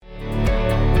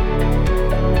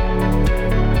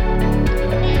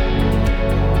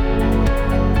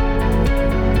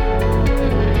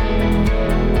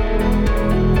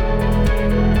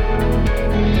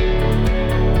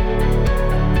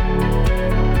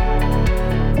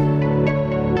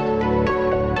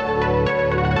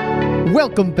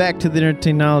Welcome back to the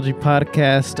Entertainology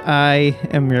Podcast. I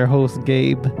am your host,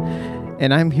 Gabe,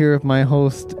 and I'm here with my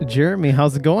host, Jeremy.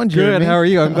 How's it going, Jeremy? Good. How are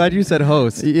you? I'm glad you said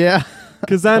host. Yeah.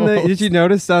 Because did you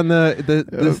notice on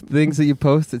the things that you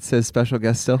post, it says special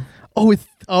guest still?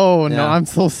 No, Yeah. I'm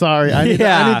so sorry. I need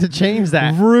to change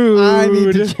that. Rude. I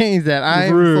need to change that. I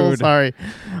am Rude. so sorry.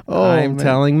 Oh, I'm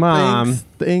telling Mom.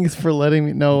 Thanks for letting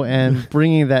me know and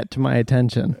bringing that to my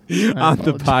attention. On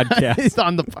the podcast. It's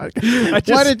on the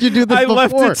podcast. Why did you do this I before?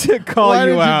 left it to call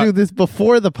you Why out. did you do this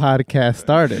before the podcast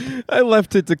started? I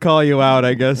left it to call you out,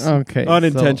 I guess. Okay.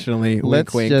 Unintentionally. So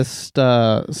wink, let's wink. just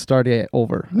start it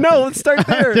over. No, let's start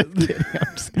there.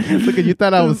 Look, you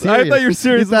thought I was serious. I thought you were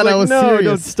serious. You thought I was no, serious.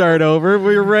 don't start over.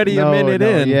 We're ready a minute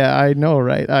in. Yeah, I know,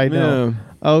 right? I know. Yeah.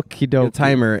 Okie The doke.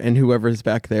 timer and whoever's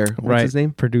back there. What's Right. his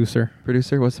name? Producer.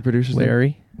 Producer? What's the producer's name?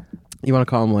 Larry. You want to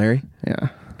call him Larry? Yeah.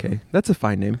 Okay. That's a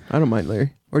fine name. I don't mind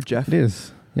Larry. Or Jeff. It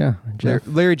is. Yeah. Jeff.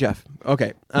 Larry Jeff.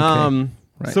 Okay.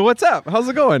 Right. So what's up? How's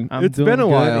it going? It's doing been a good.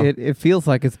 while. It feels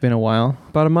like it's been a while.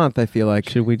 About a month, I feel like.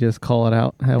 Should we just call it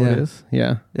out how Yeah. it is?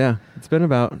 Yeah. Yeah. It's been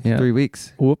about 3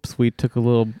 weeks. Whoops. We took a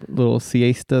little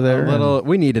siesta there.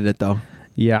 We needed it though.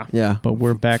 Yeah. Yeah. But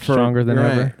we're back stronger than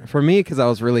ever. For me, because I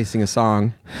was releasing a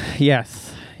song,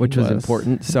 Yes. which was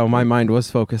important. So my mind was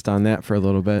focused on that for a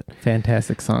little bit.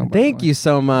 Fantastic song. by the Thank way. you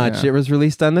so much. Yeah. It was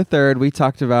released on the 3rd. We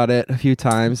talked about it a few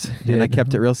times, and I did.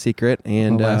 kept it real secret. On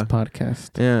And the last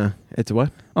podcast. yeah, it's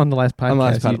what? On the last podcast. On the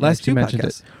last you last two mentioned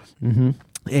podcasts. it. Mm-hmm.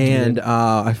 And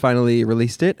I finally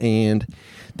released it, and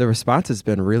the response has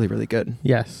been really, really good.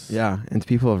 Yes. Yeah, and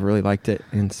people have really liked it.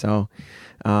 And so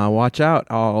watch out,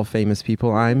 all famous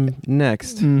people. I'm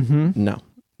next. Mm-hmm. No,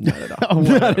 not at all. Oh,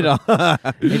 Not at all.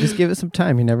 Hey, just give it some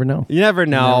time. You never know. You never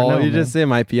know. know, It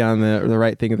might be on the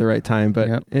right thing at the right time. But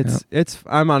Yep,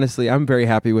 I'm very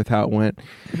happy with how it went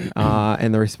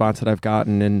and the response that I've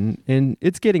gotten. And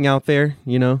it's getting out there,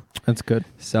 That's good.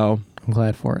 So I'm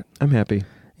glad for it. I'm happy.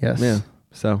 Yes. Yeah.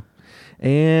 So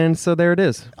there it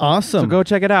is. Awesome. So go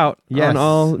check it out Yes. on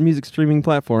all music streaming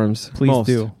platforms. Please Most.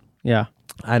 do. Yeah.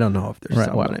 I don't know if there's Right,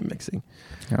 some well. that I'm mixing.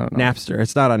 I don't know. Napster.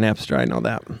 It's not on Napster. I know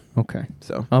that. Okay.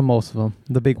 So On most of them.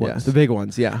 The big yeah, ones. the big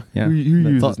ones. Yeah. Yeah. Who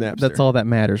uses all, Napster? That's all that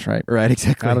matters, right? Right.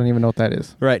 Exactly. I don't even know what that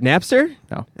is. Right. Napster?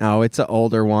 No. Oh, it's an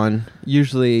older one.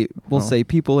 Usually, we'll Oh. say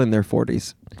people in their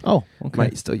 40s Oh, okay.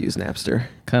 might still use Napster.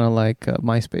 Kind of like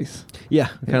MySpace. Yeah.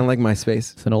 Kind of like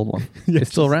MySpace. It's an old one. Yeah,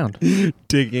 It's still around.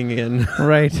 Digging in.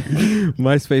 Right.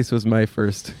 MySpace was my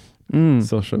first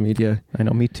social media. I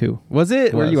know. Me too. Was it?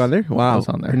 It Were was. you on there? Wow. I was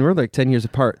on there. And we're like 10 years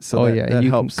apart. So that you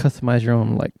helps. can customize your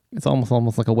own. Like it's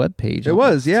almost like a web page. It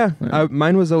was, yeah. Yeah.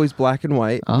 Mine was always black and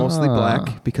white, mostly Ah,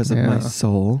 black because of yeah. my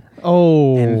soul.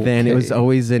 Oh. And then it was okay.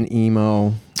 always an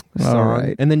emo song. All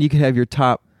right. And then you could have your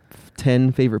top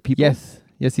 10 favorite people.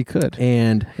 Yes, you could.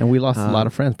 And We lost a lot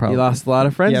of friends. Probably. you lost a lot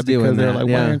of friends yeah, doing because they're that. like,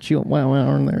 yeah. why aren't you? Why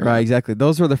aren't there? Right, exactly.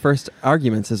 Those were the first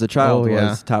arguments as a child. Oh, yeah.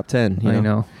 Was top 10. You I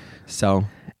know. So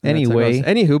Anyway. that's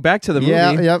how it goes. Anywho, back to the movie.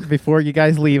 Yeah. Before you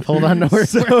guys leave, hold on. We're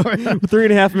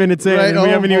 3.5 minutes in, Right, and we oh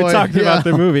haven't even boy. talked about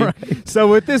the movie. Right. So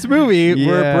with this movie,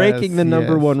 we're Yes, breaking the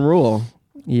number yes. 1 rule.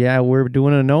 Yeah, we're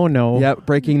doing a no. Yep,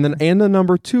 breaking the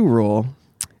number 2 rule.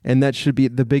 And that should be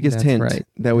the biggest That's hint right.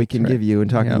 that we can That's give you in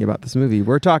talking Yep. about this movie.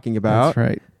 We're talking about That's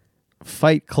right.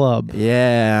 Fight Club.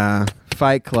 Yeah,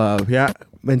 Fight Club. Yeah.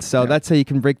 And so Yeah. that's how you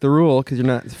can break the rule, because you're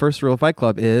not. The first rule of Fight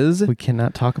Club is We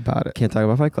cannot talk about it. can't talk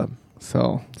about Fight Club.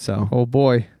 So, So oh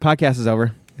boy, podcast is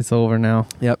over. it's over now.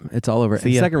 Yep, it's all over. See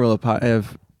And ya. second rule of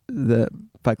the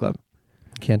Fight Club: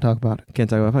 Can't talk about it. can't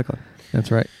talk about Fight Club. That's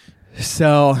right.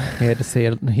 So He had to say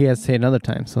it. He had to say it another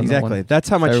time. So exactly, No one, that's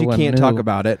how much you everyone can't knew. talk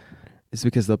about it. Is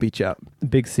because they'll beat you up.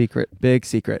 big secret. Big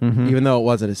secret, Mhm. even though it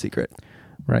wasn't a secret.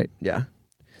 Right. Yeah.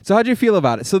 So how'd you feel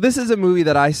about it? So this is a movie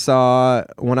that I saw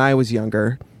when I was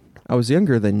younger. I was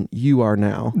younger than you are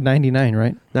now. 99,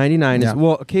 right? 99 Yeah. is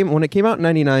when it came out in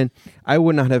 99, I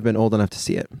would not have been old enough to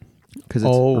see it because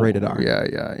it's rated R.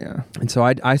 Yeah. And so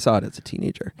I saw it as a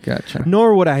teenager. Gotcha.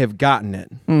 Nor would I have gotten it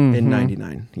Mhm. in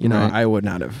 99. Right. I would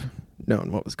not have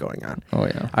known what was going on. Oh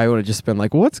yeah. I would have just been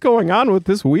like, what's going on with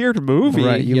this weird movie?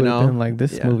 Right. You would have know? been like,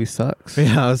 this Yeah. movie sucks.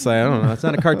 Yeah, I was like, I don't know. It's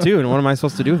not a cartoon. What am I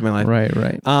supposed to do with my life?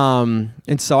 Right.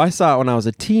 And so I saw it when I was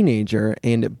a teenager,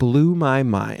 and it blew my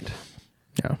mind.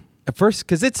 Yeah. At first,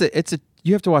 because it's a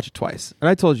you have to watch it twice, and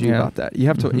I told you Yeah. about that. You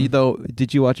have to. Mhm. Though,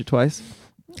 did you watch it twice?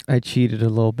 I cheated a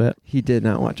little bit. He did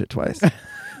not watch it twice.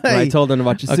 When I told him to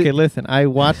watch it. Okay, listen. I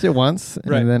watched it once,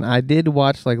 Right. and then I did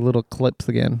watch like little clips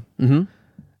again. Mm-hmm.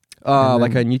 And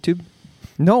Like then- on YouTube.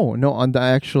 No, on the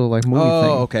actual like movie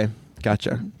thing. Oh, okay,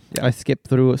 gotcha. Yeah. I skipped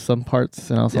through some parts,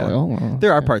 and I was Yeah. like, oh, well,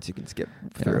 There are okay. parts you can skip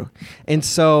through, and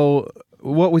so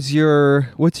what's your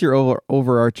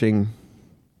overarching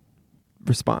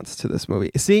response to this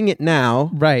movie. Seeing it now,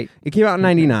 Right. it came out in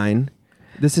 99.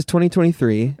 This is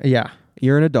 2023. Yeah.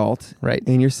 You're an adult. Right.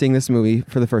 And you're seeing this movie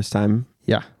for the first time.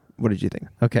 Yeah. What did you think?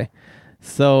 Okay.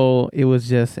 So it was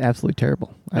just absolutely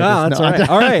terrible. That's all right.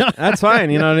 All right. That's fine.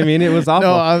 You know what I mean? It was awful.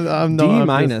 No, I'm D I'm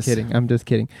minus. just kidding. I'm just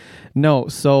kidding. No,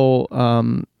 so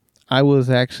I was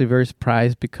actually very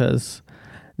surprised because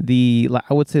I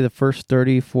would say the first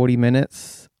 30, 40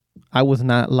 minutes, I was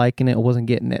not liking it. I wasn't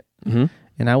getting it. Mm-hmm.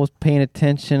 And I was paying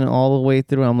attention all the way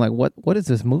through. I'm like, what is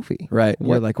this movie? Right.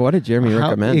 You're like, what did Jeremy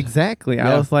recommend? Exactly.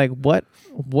 Yeah. I was like, what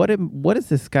is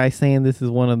this guy saying this is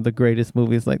one of the greatest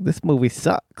movies? Like, this movie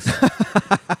sucks.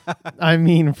 I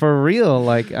mean, for real.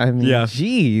 Like, I mean, Yeah.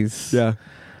 geez. Yeah.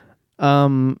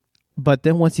 But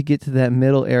then once you get to that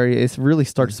middle area, it really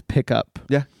starts to pick up.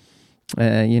 Yeah.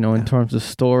 In terms of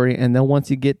story, and then once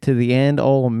you get to the end,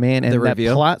 oh man, and The that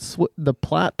reveal. the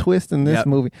plot twist in this Yep.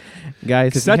 movie, guys,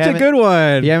 if you Such a haven't- good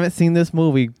one. If you haven't seen this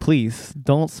movie, please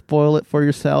don't spoil it for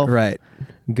yourself. Right.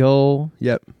 Go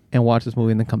Yep. and watch this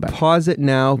movie and then come back. Pause it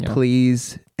now, Yeah.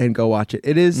 please, and go watch it.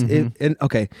 It is, Mhm.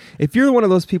 okay. If you're one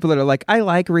of those people that are like, I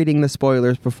like reading the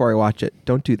spoilers before I watch it,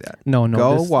 don't do that. No,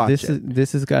 Go watch it.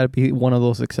 This has got to be one of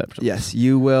those exceptions. Yes,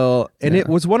 you will. And Yeah. it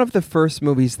was one of the first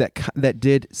movies that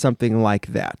did something like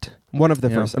that. One of the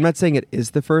Yeah. first. I'm not saying it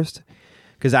is the first,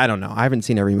 because I don't know. I haven't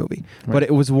seen every movie. Right. But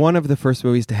it was one of the first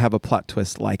movies to have a plot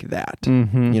twist like that.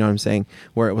 Mm-hmm. You know what I'm saying?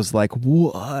 Where it was like,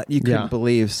 what? You couldn't Yeah.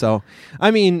 believe. So, I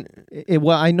mean,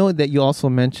 Well, I know that you also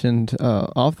mentioned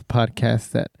off the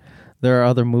podcast that there are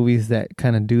other movies that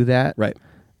kind of do that. right.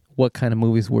 What kind of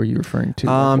movies were you referring to?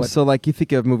 What- So like you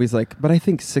think of movies like, but I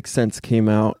think Sixth Sense came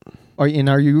out. are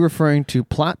you referring to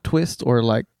plot twist or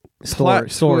like story?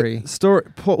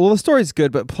 Well, the story's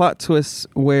good, but plot twists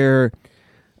where,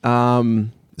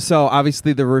 so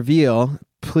obviously the reveal.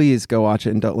 Please go watch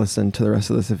it and don't listen to the rest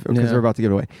of this because Yeah. we're about to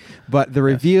give it away. But the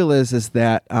reveal is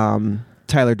that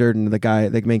Tyler Durden,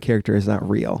 the main character, is not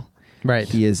real. Right.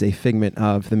 He is a figment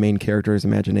of the main character's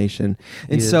imagination,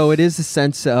 and He so is. it is a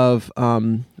sense of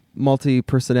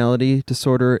multi-personality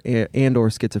disorder and or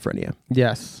schizophrenia.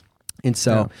 Yes. And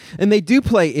so, and they do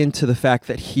play into the fact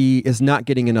that he is not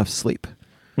getting enough sleep.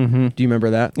 Mm-hmm. Do you remember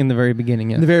that? In the very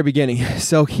beginning, yeah. In the very beginning.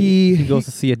 So he goes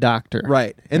to see a doctor.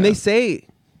 right. And Yeah. they say,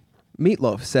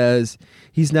 Meatloaf says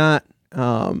he's not,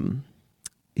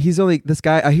 he's only,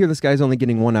 I hear this guy's only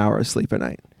getting 1 hour of sleep a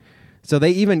night. So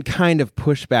they even kind of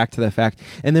push back to the fact.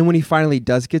 And then when he finally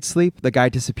does get sleep, the guy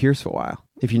disappears for a while,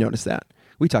 if you notice that.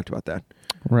 We talked about that.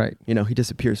 Right. You know, he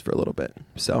disappears for a little bit.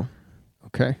 So,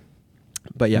 Okay.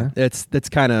 but yeah, that's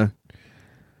kind of,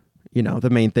 you know, the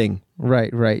main thing.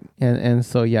 Right. And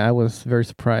so, yeah, I was very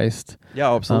surprised.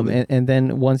 Yeah, absolutely. And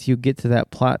then once you get to that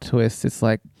plot twist, it's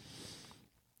like,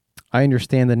 I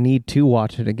understand the need to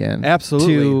watch it again.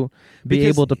 Absolutely. To be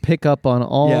Because- able to pick up on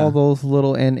all Yeah. those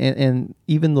little, and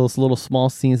even those little small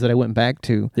scenes that I went back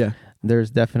to. Yeah.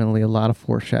 There's definitely a lot of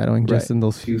foreshadowing just Right. in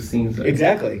those few scenes. That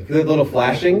Exactly. The little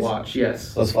flashings. Watch,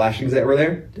 yes. Those flashings that were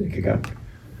there. Did it kick out?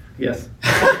 Yes.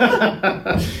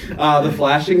 The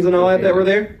flashings and all that were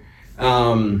there.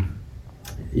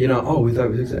 You know, we thought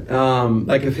it was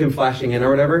like of him flashing in or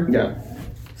whatever. Yeah.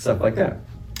 Stuff like that.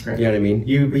 Right. You know what I mean?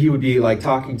 He would be like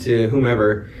talking to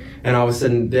whomever, and all of a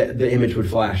sudden the image would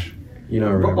flash. You know,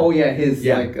 or whatever. Oh yeah, his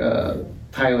Yeah. like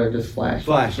Tyler just flashed.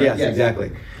 Flash. Yes,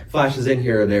 exactly. Flashes in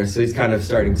here or there, so he's kind of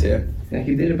starting to. Yeah,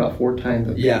 he did it about 4 times.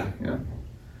 I think. Yeah. Yeah.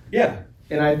 Yeah.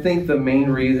 And I think the main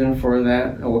reason for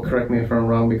that, well, correct me if I'm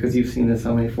wrong, because you've seen this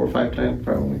how many, 4 or 5 times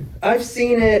probably. I've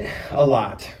seen it a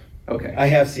lot. Okay. I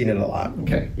have seen it a lot.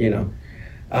 Okay. You know.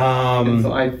 And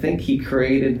so I think he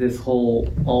created this whole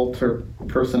alter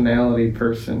personality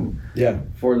person Yeah.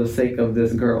 for the sake of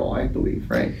this girl, I believe,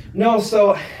 right? No,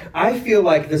 so I feel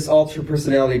like this alter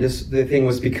personality, the thing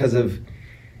was because of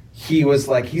he was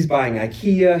like he's buying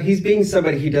IKEA, he's being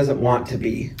somebody he doesn't want to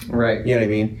be. Right. You know what I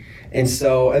mean? And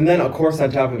so, and then of course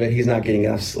on top of it, he's not getting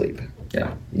enough sleep.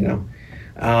 Yeah. You know,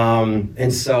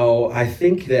 and so I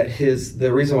think that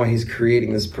the reason why he's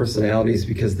creating this personality is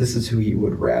because this is who he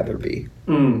would rather be.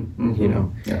 Mm-hmm. You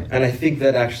know, Yeah. and I think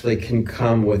that actually can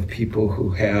come with people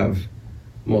who have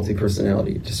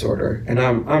multi-personality disorder. And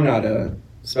I'm not a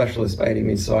specialist by any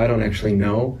means, so I don't actually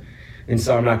know. And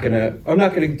so I'm not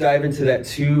gonna dive into that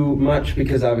too much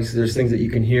because obviously there's things that you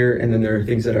can hear, and then there are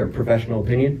things that are professional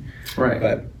opinion. Right.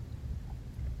 But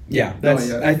yeah, No, that's.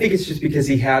 yeah. I think it's just because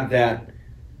he had that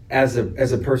as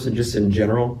a person just in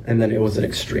general, and then it was an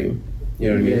extreme. You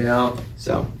know what I mean? Yeah.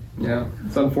 So Yeah.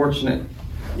 It's unfortunate.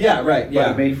 yeah, right. But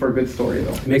Yeah, it made for a good story,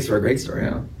 though. it makes for a great story.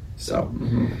 Yeah. So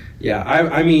Mm-hmm. yeah,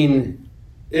 I mean,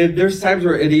 There's times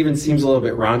where it even seems a little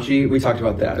bit raunchy. We talked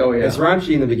about that. Oh, yeah. It's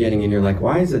raunchy in the beginning, and you're like,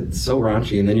 why is it so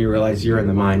raunchy? And then you realize you're in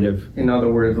the mind of... In other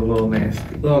words, a little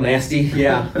nasty. A little nasty,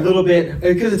 yeah. A little bit,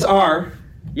 because it's R.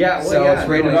 Yeah, well, so it's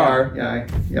rated R.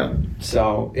 Yeah.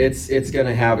 So it's going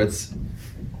to have its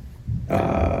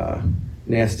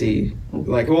nasty...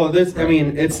 Like, well, this, I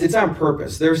mean, it's on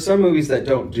purpose. There's some movies that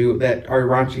that are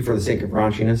raunchy for the sake of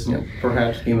raunchiness. Yeah,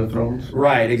 perhaps Game of Thrones.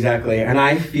 Right, exactly. And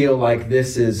I feel like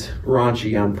this is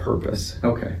raunchy on purpose.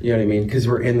 Okay. You know what I mean? Because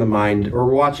we're in the mind, or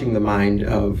watching the mind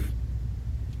of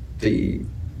the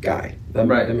guy, the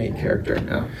main character.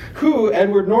 Yeah. Who,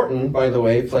 Edward Norton, by the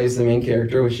way, plays the main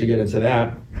character. We should get into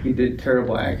that. He did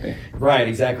terrible acting. Right,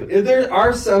 exactly. There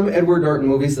are some Edward Norton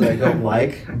movies that I don't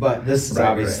like, but this is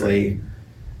obviously... Right.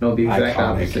 No, the exact iconic.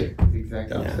 opposite. The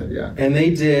exact opposite, yeah. And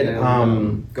they did,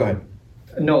 And, go ahead.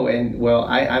 No, and well,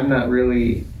 I'm not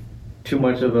really too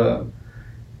much of a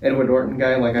Edward Norton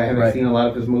guy. Like, I haven't seen a lot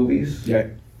of his movies. Yeah.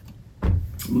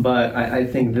 But I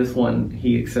think this one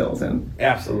he excels in.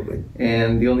 Absolutely.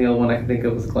 And the only other one I can think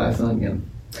of was Glass Onion.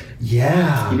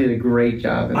 Yeah. He did a great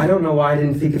job in I don't know why I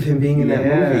didn't think of him being in that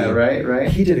movie. Yeah, right.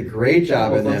 He did a great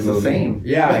job in that movie. The same.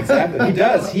 Yeah, exactly. He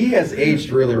does. He has aged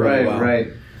really, really well. Right.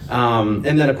 And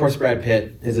then, of course, Brad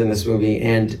Pitt is in this movie,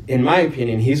 and in my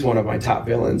opinion, he's one of my top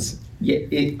villains. Yeah,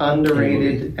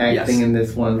 underrated acting in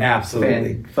this one.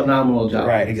 Absolutely. Phenomenal job.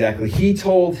 Right, exactly. He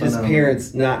told his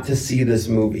parents not to see this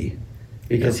movie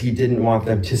because he didn't want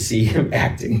them to see him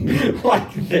acting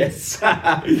like this.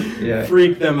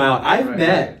 Freak them out. I've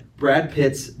met Brad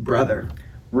Pitt's brother.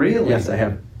 Really? Yes, I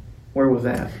have. Where was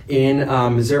that? In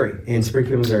Missouri, in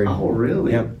Springfield, Missouri. Oh,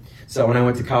 really? Yep. So when I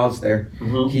went to college there,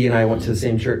 he and I went to the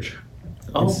same church.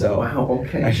 Oh, so wow,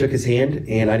 okay. I shook his hand,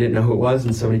 and I didn't know who it was,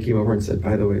 and somebody came over and said,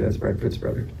 by the way, that's Brad Pitt's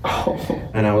brother. Oh.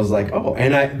 And I was like, oh.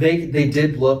 And they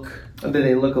did look... Did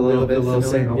they look a little bit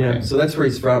same? Okay. Yeah. So that's where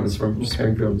he's from. He's from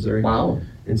Springfield, Missouri. Wow.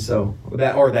 And so,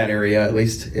 that area at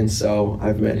least. And so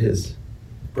I've met his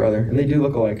brother, and they do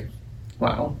look alike.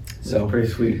 Wow. So that's pretty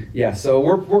sweet. Yeah, so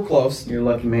we're close. You're a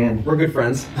lucky man. We're good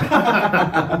friends.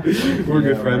 We're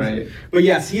good friends. Right. But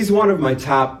yes, he's one of my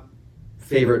top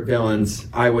favorite villains,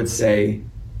 I would say,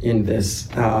 in this,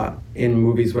 in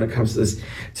movies when it comes to this.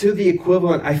 To the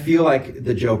equivalent, I feel like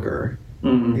the Joker.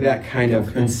 That kind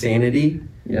of insanity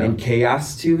and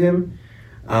chaos to him.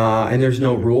 And there's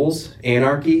no rules,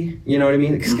 anarchy, you know what I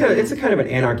mean? It's a kind of an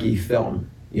anarchy film,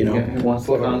 you know? Yeah, he wants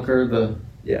to conquer the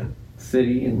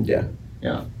city and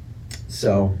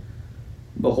so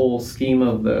the whole scheme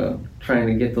of the trying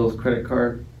to get those credit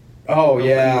card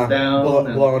down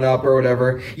blown up or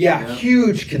whatever.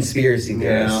 Huge conspiracy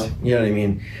theorist, you know what I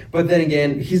mean? But then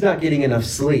again, he's not getting enough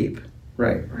sleep.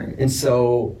 Right. And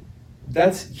so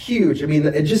that's huge. I mean,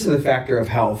 just the factor of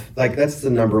health, like that's the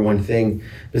number one thing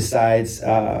besides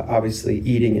obviously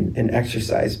eating and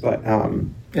exercise, but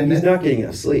he's not getting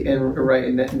enough sleep.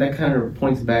 And that kind of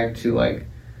points back to, like,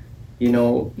 you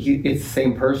know, it's the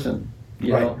same person,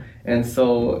 you know? And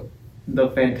so the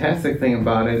fantastic thing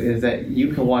about it is that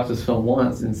you can watch this film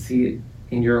once and see it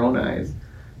in your own eyes,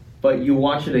 but you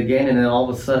watch it again and then all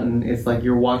of a sudden it's like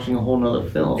you're watching a whole nother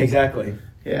film. Exactly.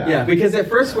 Yeah, because at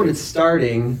first when it's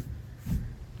starting,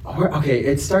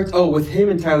 it starts with him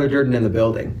and Tyler Durden in the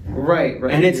building. Right.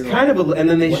 And it's kind of and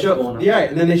then they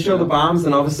show the bombs,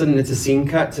 and all of a sudden it's a scene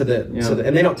cut to the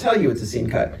and they don't tell you it's a scene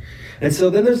cut. And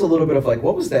so then there's a little bit of like,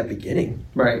 what was that beginning?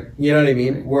 Right. You know what I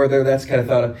mean? Where that's kind of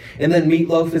thought of. And then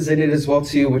Meatloaf is in it as well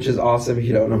too, which is awesome. If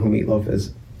you don't know who Meatloaf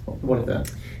is. What is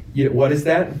that? What is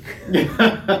that?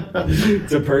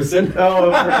 It's a person. Oh,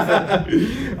 a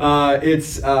person.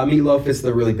 It's Meatloaf is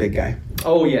the really big guy.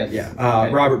 Oh, yes. Yeah.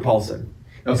 Robert Paulson.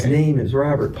 His name is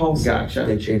Robert Paulson. Gotcha.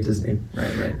 They changed his name.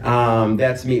 Right.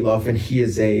 That's Meatloaf, and he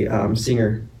is a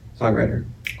singer-songwriter.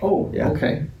 Oh, yeah.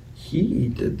 Okay. He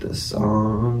did the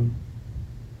song,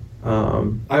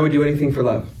 I Would Do Anything for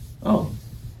Love. Oh.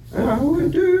 I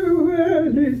would do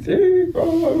anything for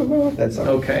love. That song.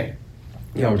 Okay.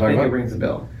 You know what I'm talking about? It rings a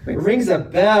bell. It rings a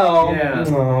bell? Yeah.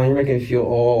 Oh, you're making me feel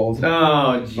old.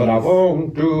 Oh, jeez. But I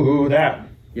won't do that.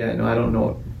 Yeah, no, I don't know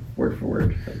it word for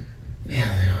word.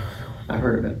 Yeah. I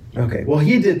heard of it. Okay, well,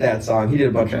 he did that song. He did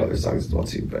a bunch of other songs as well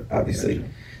too, but obviously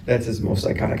that's his most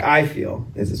iconic. I feel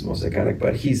is his most iconic,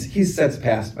 but he's since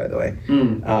passed, by the way.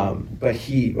 But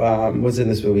he was in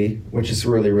this movie, which is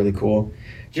really, really cool.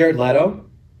 Jared Leto.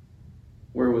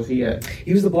 Where was he at?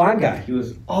 He was the blonde guy. He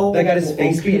was that got his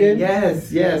face beat in.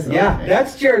 Yes. Yeah,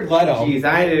 that's Jared Leto. Jeez,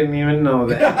 I didn't even know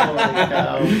that. Holy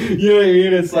cow. You know what I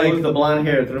mean? It's like was the blonde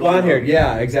hair. Blonde hair,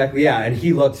 yeah, exactly, yeah. And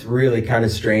he looked really kind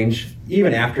of strange,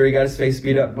 even after he got his face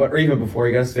beat up, or even before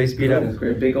he got his face beat up. This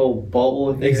great big old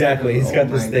bubble. Exactly, he's got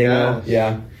this thing out.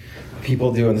 Yeah.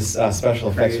 people doing this special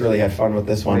effects really had fun with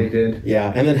this one. They did.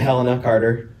 Yeah, and then Helena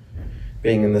Carter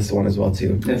being in this one as well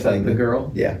too. Is that the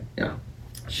girl? Yeah. Yeah.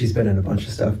 She's been in a bunch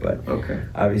of stuff, but Okay.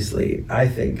 obviously, I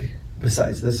think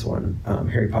besides this one,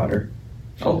 Harry Potter.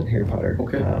 She was in Harry Potter.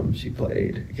 Okay. She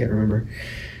played. I can't remember.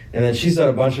 And then she's done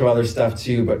a bunch of other stuff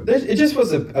too, but it just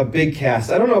was a big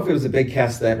cast. I don't know if it was a big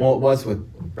cast then. Well, it was with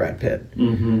Brad Pitt.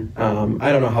 Mm-hmm.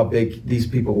 I don't know how big these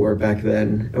people were back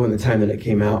then, when the time that it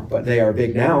came out, but they are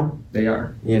big now. They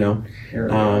are. You know.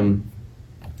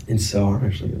 And so I'm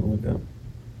actually gonna look up.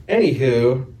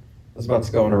 Anywho, I was about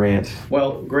to go on a rant.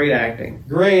 Well, great acting.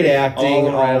 Great acting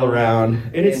all around.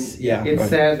 And It's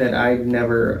sad that I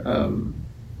never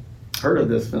heard of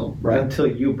this film until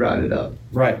you brought it up.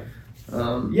 Right.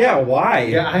 Why?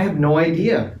 Yeah, I have no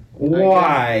idea.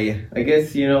 Why? I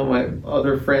guess my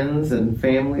other friends and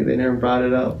family, they never brought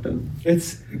it up. And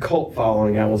it's cult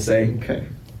following, I will say. Okay.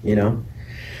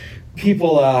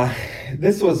 People,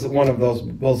 this was one of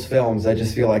those films, I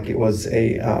just feel like it was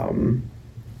a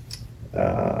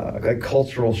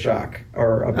cultural shock,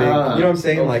 or a big, you know what I'm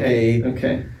saying?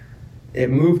 Okay. It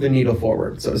moved the needle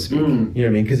forward, so to speak. You know what I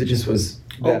mean? Because it just was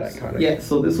that iconic. Yeah,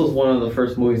 so this was one of the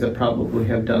first movies that probably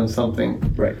have done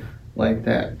something right like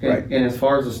that. And, right. And as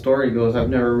far as the story goes, I've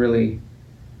never really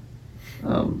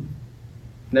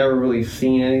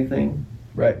seen anything.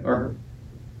 Right. Or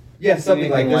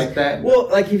something like that. Well,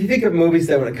 like if you think of movies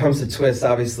that when it comes to twists,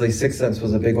 obviously Sixth Sense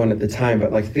was a big one at the time,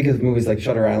 but like think of movies like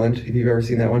Shutter Island. Have you ever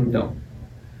seen that one? No.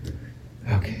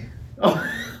 Okay. Oh,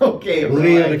 okay.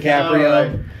 Leo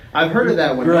DiCaprio. Right. I've heard of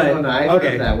that one. Right. No, I've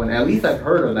heard of that one. At least I've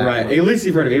heard of that one. Right. At least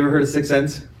you've heard of it. Have you ever heard of Sixth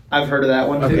Sense? I've heard of that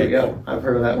one too. Okay, yeah, cool. I've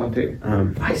heard of that one too.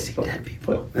 I see dead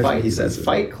people. That's Fight, what he says.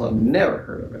 Fight Club. Never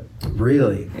heard of it.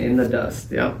 Really? In the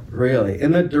Dust. Yeah. Really?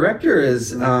 And the director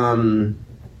is a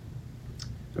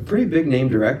pretty big name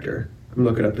director. I'm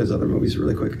looking up his other movies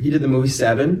really quick. He did the movie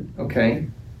Seven. Okay.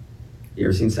 You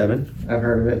ever seen Seven? I've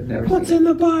heard of it. Never. What's seen in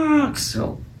the box?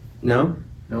 No. No?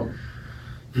 No.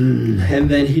 And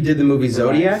then he did the movie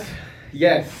Zodiac.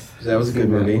 Yes. That was a good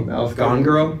movie. That was Gone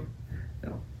Girl.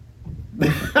 No.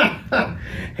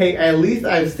 Hey, at least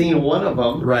I've seen one of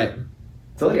them. Right.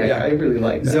 Zodiac. Yeah. I really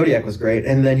like that. Zodiac was great.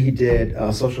 And then he did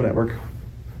Social Network.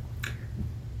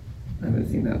 I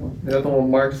haven't seen that one. Is that the one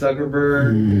with Mark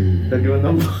Zuckerberg? They're doing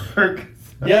the Mark.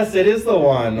 Yes, it is the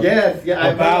one. Yes, yeah.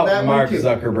 I've about heard of that Mark one too.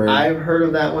 Zuckerberg. I've heard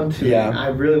of that one too. Yeah. I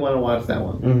really want to watch that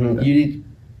one. Mm-hmm. You need.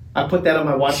 I put that on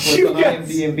my watch list on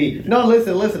IMDb. No,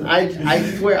 listen. I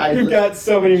swear You've got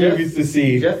so many movies to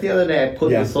see. Just the other day, I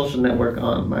put the Social Network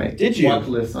on my watch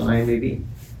list on IMDb.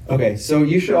 Okay, so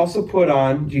you should also put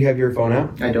on. Do you have your phone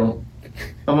out? I don't.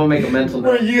 I'm gonna make a mental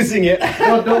note. We're using it.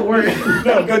 No, don't worry.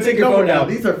 No, go take your phone out.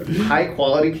 These are high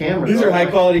quality cameras. These are high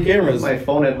quality cameras. My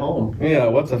phone at home. Yeah,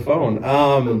 what's a phone?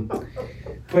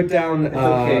 Put down.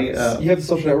 Okay. You have the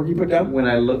Social Network you put down? When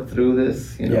I look through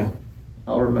this,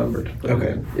 I'll remember to put it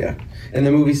in. Yeah. And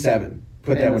the movie Seven.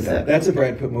 Put that one down. Seven. That's a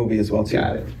Brad Pitt movie as well too.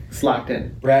 Got it. It's locked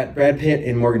in. Brad Pitt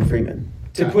and Morgan Freeman.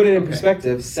 To put it in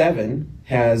perspective, Seven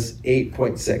has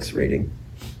 8.6 rating.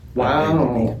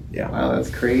 Wow. Yeah. Wow, that's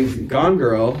crazy. Gone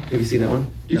Girl. Have you seen that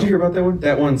one? Did you hear about that one?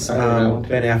 That one's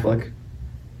Ben Affleck.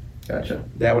 Gotcha.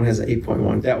 That one has an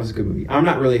 8.1. That was a good movie. I'm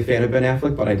not really a fan of Ben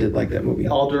Affleck, but I did like that movie.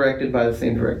 All directed by the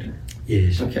same director.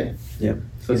 Yes. Okay. Yep.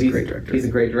 So he's a great director. He's a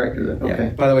great director then. Okay. Yeah.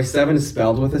 By the way, Seven is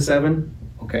spelled with a 7.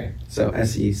 Okay. So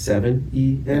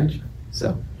SE7EN. Gotcha.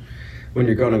 So when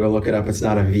you're going to go look it up, it's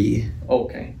not a V.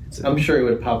 Okay. I'm sure it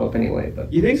would pop up anyway,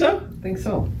 but. You think so? I think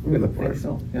so. Let me look for I it. think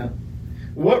so, yeah.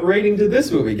 What rating did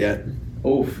this movie get?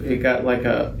 Oof, it got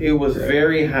it was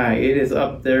very high. It is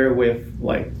up there with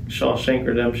like Shawshank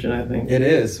Redemption, I think. It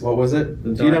is. What was it?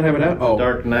 Do you not have it out? Oh.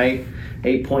 Dark Knight,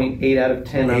 8.8 out of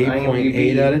 10 on IMDb.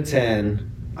 8.8 out of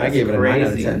 10. I gave it a 9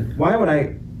 out of 10. Why would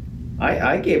I?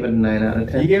 I gave it a 9 out of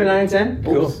 10. You gave it a 9 out of 10?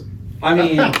 Cool. I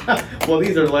mean, well,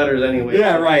 these are letters anyway.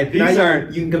 Yeah, right. These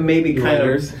aren't. You can maybe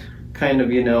letters. kind of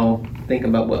think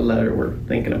about what letter we're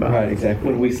thinking about. Right, exactly.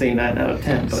 When we say 9 out of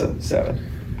 10. So,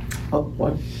 7. Oh,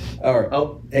 what? Or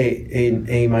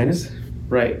A minus.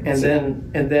 Right, and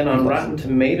then on Rotten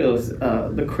Tomatoes,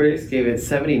 the critics gave it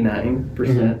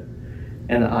 79%,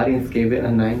 and the audience gave it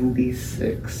a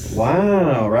 96.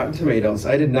 Wow, Rotten Tomatoes.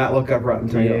 I did not look up Rotten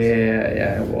Tomatoes.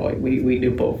 Yeah. Well, we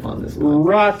do both on this one.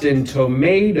 Rotten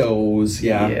Tomatoes.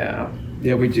 Yeah,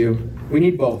 we do. We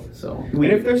need both. So, and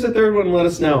if there's a third one, let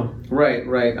us know. Right.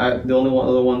 The only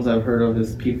other ones I've heard of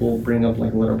is people bring up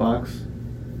like Letterboxd.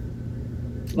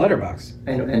 Letterboxd.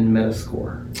 And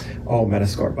Metascore. Oh,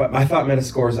 Metascore. But I thought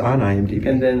Metascore's on IMDb.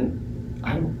 And then,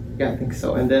 I think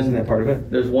so. And then isn't that part of it?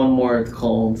 There's one more. It's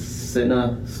called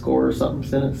CineScore or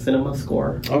something. Cinema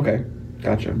Score. Okay.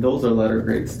 Gotcha. Those are letter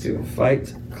grades too.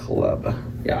 Fight Club.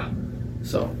 Yeah.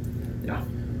 So, yeah.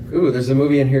 Ooh, there's a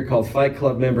movie in here called Fight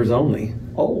Club Members Only.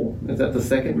 Oh, is that the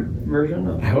second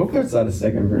version? I hope it's not a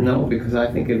second version. No, because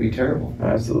I think it'd be terrible.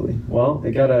 Absolutely. Well,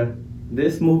 they got a...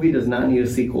 This movie does not need a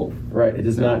sequel. Right, it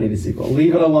does not need a sequel.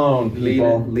 Leave it alone,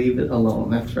 people. Leave it alone.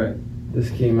 That's right. This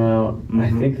came out... I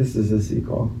think this is a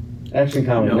sequel. Action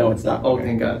comedy. No, it's not. Oh,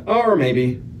 thank God. Or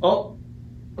maybe. Oh.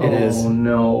 It is. Oh,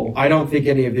 no. I don't think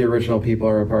any of the original people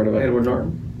are a part of it. Edward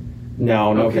Norton?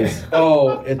 No, Okay.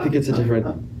 Oh, I think it's a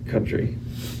different country.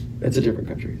 It's a different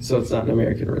country, so it's not an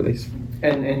American release.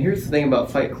 And here's the thing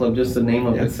about Fight Club, just the name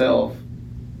of itself.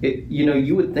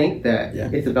 You would think that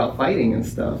it's about fighting and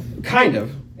stuff. Kind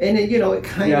of. And it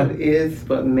kind of is,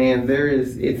 but man,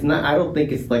 it's not, I don't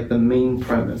think it's like the main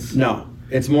premise. No,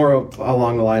 it's more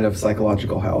along the line of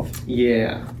psychological health.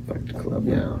 Yeah. Fight Club.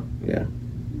 Yeah. Yeah.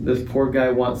 This poor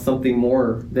guy wants something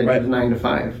more than his 9 to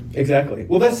 5. Exactly.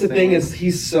 Well, that's the thing is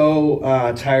he's so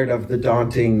tired of the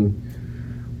daunting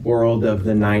world of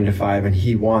the 9 to 5, and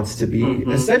he wants to be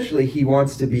essentially he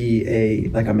wants to be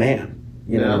a man.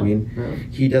 You know what I mean? Yeah.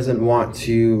 He doesn't want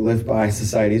to live by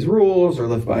society's rules or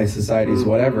live by society's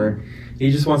whatever. He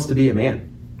just wants to be a man.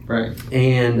 Right.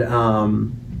 And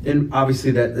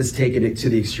obviously that has taken it to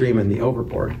the extreme and the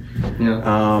overboard.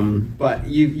 Yeah. But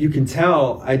you can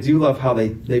tell, I do love how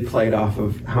they play it off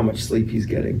of how much sleep he's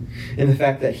getting. And the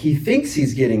fact that he thinks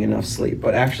he's getting enough sleep,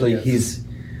 but actually he's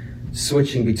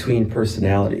switching between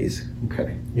personalities.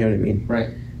 Okay. You know what I mean? Right.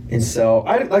 And so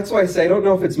that's why I say I don't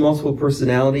know if it's multiple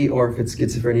personality or if it's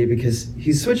schizophrenia, because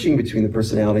he's switching between the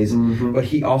personalities, but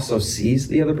he also sees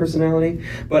the other personality.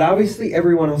 But obviously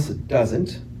everyone else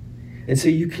doesn't. And so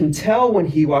you can tell when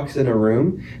he walks in a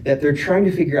room that they're trying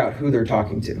to figure out who they're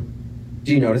talking to.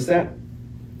 Do you notice that?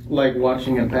 Like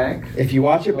watching it back? If you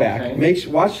watch it back,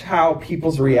 watch how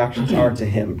people's reactions are to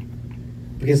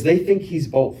him. Because they think he's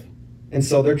both. And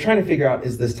so they're trying to figure out,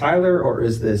 is this Tyler or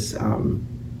is this...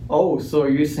 Oh, so are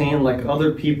you saying like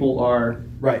other people are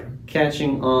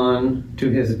catching on to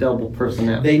his double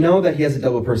personality? They know that he has a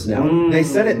double personality. They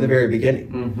said it in the very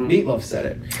beginning. Meatloaf said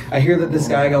it. I hear that this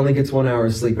guy only gets 1 hour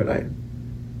of sleep a night.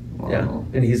 Wow. Yeah,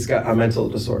 and he's got a mental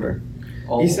disorder.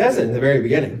 He says it in the very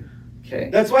beginning. Okay.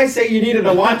 That's why I say you needed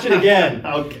to watch it again.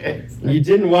 Okay. You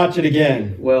didn't watch it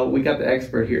again. Well, we got the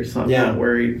expert here, so I'm not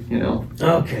worried,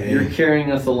 Okay. You're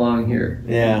carrying us along here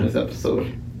in this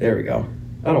episode. There we go.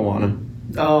 I don't want to.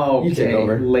 Oh, okay. You take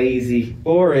over. Lazy.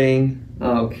 Boring.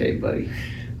 Okay, buddy.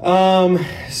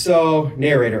 So,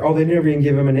 narrator. Oh, they never even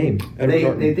give him a name.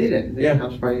 They didn't. Yeah.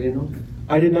 I'm surprised you didn't know that.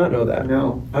 I did not know that.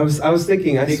 No. I was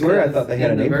thinking, I swear I thought they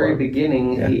had a name for him. In the very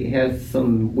beginning, he has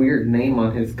some weird name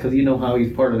on his, because you know how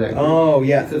he's part of that group. Oh,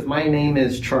 yeah. It says, my name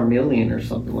is Charmeleon or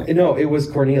something like that. No, it was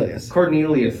Cornelius.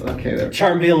 Cornelius. Okay. There.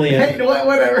 Charmeleon. Hey,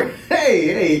 whatever.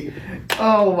 Hey.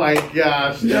 Oh my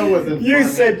gosh, that wasn't You funny.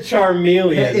 said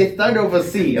Charmeleon. It started with a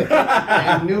C.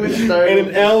 I knew it started and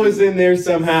an L was in there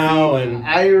somehow. And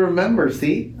I remember,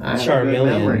 see? I have a good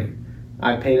memory.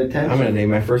 I paid attention. I'm going to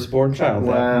name my firstborn child that.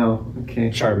 Wow, okay.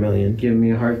 Charmeleon. Give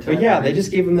me a hard time. But yeah, they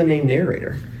just gave him the name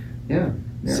narrator. Yeah.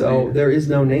 So there is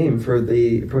no name for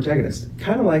the protagonist.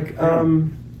 Kind of like,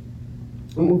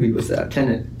 what movie was that?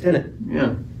 Tenet.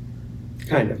 Yeah.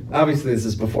 Kind of. Obviously, this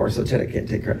is before, so Tenet can't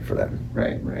take credit for that.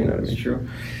 Right. You know what I mean? That's true.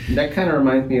 That kind of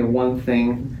reminds me of one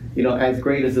thing. As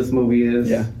great as this movie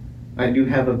is, I do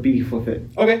have a beef with it.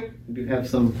 Okay. I do have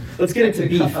some... Let's get into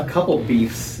beef. A couple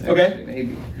beefs. Okay. Actually,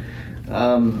 maybe.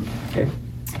 Okay.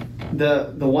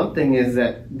 The one thing is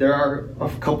that there are a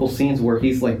couple scenes where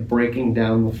he's like breaking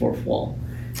down the fourth wall.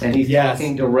 And he's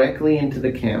talking directly into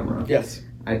the camera. Yes.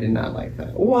 I did not like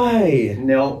that. Why?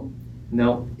 No.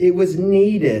 It was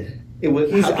needed. It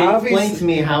was. Explain to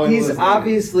me how it was. He's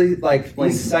obviously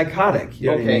he's psychotic.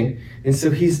 You know what I mean? And so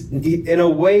he's in a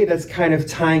way that's kind of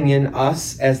tying in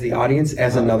us as the audience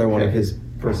as another one of his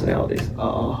personalities.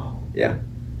 Oh. Yeah.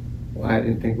 Well, I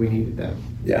didn't think we needed that.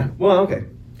 Yeah. Well, okay.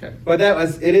 But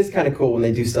it is kind of cool when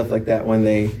they do stuff like that, when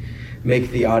they make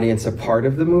the audience a part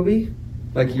of the movie.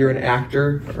 Like you're an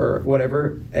actor or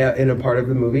whatever in a part of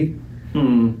the movie.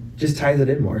 Just ties it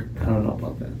in more. I don't know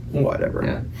about that. Whatever.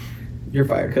 Yeah. You're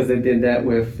fired. Because they did that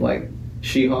with like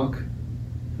She-Hulk,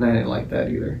 and I didn't like that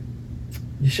either.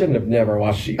 You shouldn't have never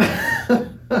watched She-Hulk.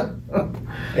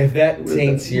 If that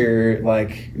taints your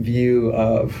view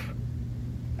of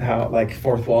how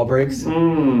fourth wall breaks,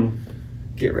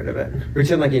 get rid of it.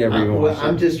 Pretend like you never even watched it.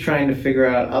 I'm just trying to figure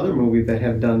out other movies that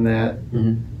have done that.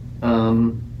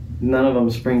 None of them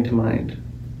spring to mind.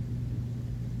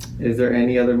 Is there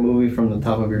any other movie from the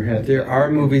top of your head? There are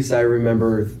movies I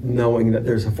remember knowing that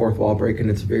there's a fourth wall break and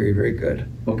it's very, very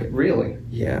good. Okay, really?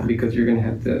 Yeah. Because you're gonna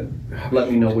have to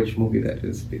let me know which movie that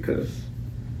is, because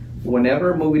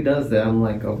whenever a movie does that, I'm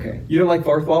like, okay, You don't like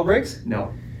fourth wall breaks?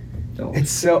 no, don't. It's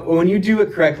so when you do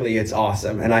it correctly, it's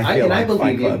awesome, and I feel like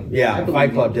Fight Club. Yeah,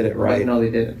 Fight Club did it right. But no,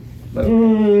 they didn't. But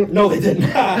No, they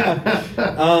didn't.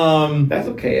 that's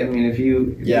okay. I mean, if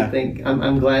you think,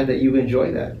 I'm glad that you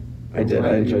enjoy that. I did.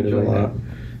 I enjoyed it a lot.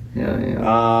 Yeah,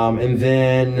 yeah. And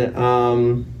then,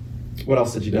 what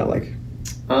else did you not like?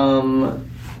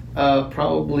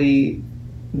 Probably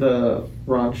the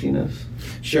raunchiness.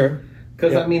 Sure.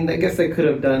 Because I mean, I guess they could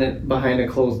have done it behind a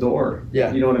closed door.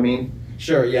 Yeah. You know what I mean?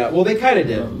 Sure. Yeah. Well, they kind of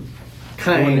did.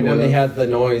 When they had the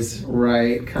noise.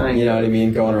 Right. Kind of. You know what I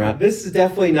mean? Going around. This is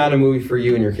definitely not a movie for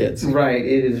you and your kids. Right.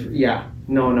 It is. Yeah.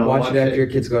 No. Watch it after your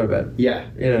kids go to bed. Yeah.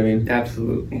 You know what I mean?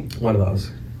 Absolutely. One of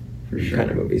those. For sure. Kind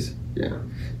of movies. Yeah.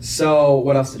 So,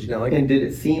 what else did you not like? And did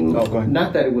it seem? Oh, go ahead.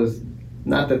 Not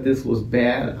that this was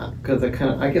bad, because I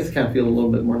guess I kind of feel a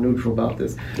little bit more neutral about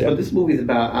this. Yeah. But this movie's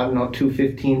about, I don't know,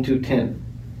 2:15, 2:10.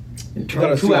 You thought it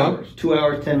was 2 hours? 2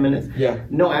 hours, 10 minutes. Yeah.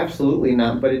 No, absolutely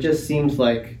not. But it just seems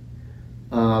like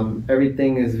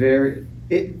everything is very.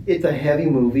 It's a heavy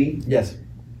movie. Yes.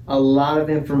 A lot of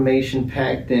information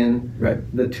packed in. Right.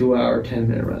 The 2 hour,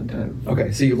 10-minute runtime.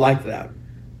 Okay, so you liked that.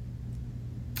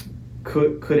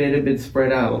 Could it have been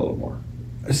spread out a little more?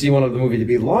 So you wanted the movie to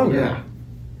be longer? Yeah.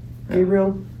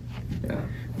 Gabriel? Yeah.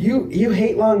 You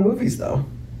hate long movies, though.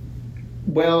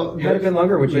 Well, Had it been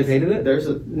longer, would you have hated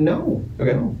it? No.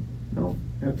 Okay. No,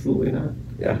 absolutely not.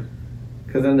 Yeah.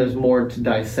 Because then there's more to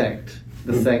dissect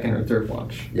the second or third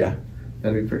watch. Yeah.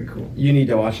 That'd be pretty cool. You need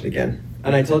to watch it again.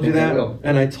 And I told you that. I will.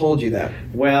 And I told you that.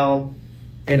 Well,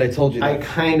 And I told you I that.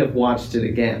 kind of watched it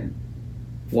again.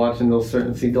 Watching those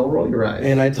certain scenes. Don't roll your eyes.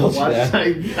 And I told you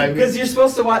that. Because you're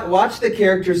supposed to watch the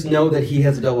characters know that he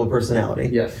has a double personality.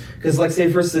 Yes. Because, like, say,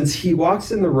 for instance, he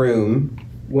walks in the room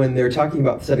when they're talking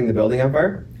about setting the building on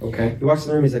fire. Okay. He walks in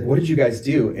the room, he's like, what did you guys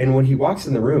do? And when he walks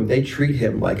in the room, they treat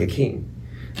him like a king.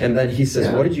 And then he says,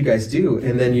 what did you guys do?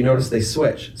 And then you notice they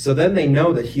switch. So then they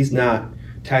know that he's not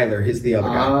Tyler, he's the other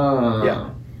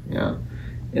guy. Yeah.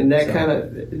 And that kind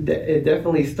of, it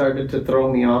definitely started to throw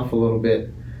me off a little bit.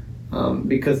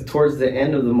 Because towards the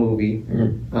end of the movie,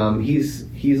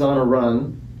 he's on a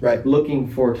run, right, looking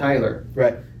for Tyler.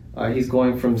 Right. He's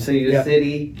going from city to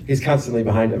city. He's constantly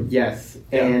behind him. Yes,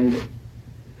 Yeah. and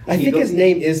I think his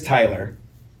name is Tyler.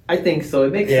 I think so.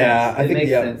 It makes Yeah, sense. I think- makes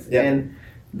yeah, sense. yeah. And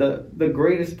the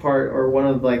greatest part, or one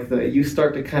of you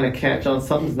start to kind of catch on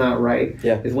something's not right.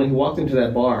 Yeah. Is when he walked into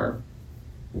that bar.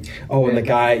 Oh, and the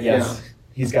guy,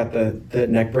 he's got the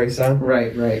neck brace on.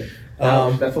 Right.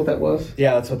 That's what that was?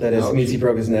 Yeah, that's what that is. It means he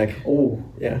broke his neck. Oh.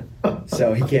 Yeah.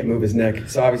 So he can't move his neck.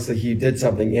 So obviously he did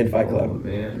something in Fight Club. Oh,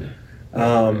 man.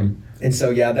 And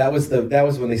so, that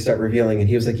was when they start revealing. And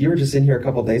he was like, you were just in here a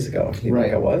couple days ago. You right.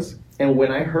 think I was? And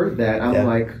when I heard that, I'm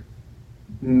like,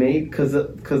 maybe, because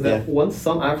that once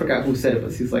I forgot who said it,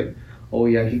 but he's like, oh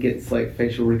yeah, he gets like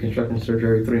facial reconstruction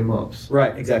surgery every 3 months.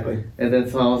 Right, exactly. And then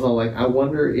so I was all like, I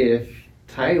wonder if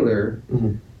Tyler...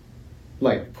 Mm-hmm.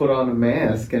 like put on a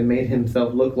mask and made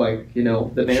himself look like, the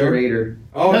narrator. Sure.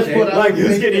 Oh, That's okay. what I Like, was it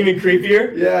was getting even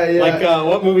creepier? Yeah. Like,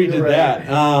 what movie did Right. that?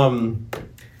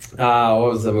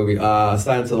 What was the movie?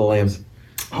 Silence of the Lambs.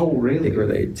 Oh, I really? think where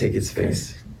they take his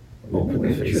face. Oh, Put the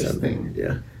face on. interesting.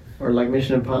 Yeah. Or like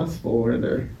Mission Impossible, where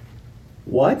they're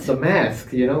What? the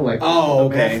mask, like Oh,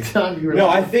 the okay. mask on, you were No,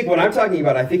 like- I think what I'm talking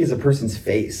about, I think is a person's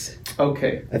face.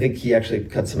 Okay. I think he actually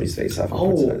cut somebody's face off and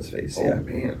puts it on his face. Oh Yeah.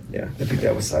 man. Yeah. I think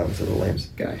that was Silence of the Lambs.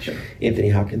 Gotcha. Anthony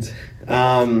Hopkins.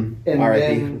 And R.I.P.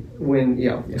 then when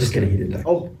Just kidding, he didn't die.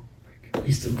 Oh,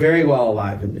 He's very well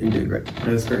alive and doing great.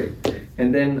 that's great.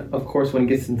 And then of course when he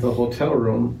gets into the hotel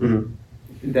room,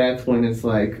 Mm-hmm. that's when it's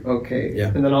like, okay. Yeah.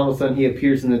 And then all of a sudden he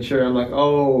appears in the chair. I'm like,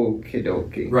 oh,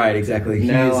 kidoki. Right, exactly. He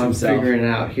Now is I'm himself. figuring it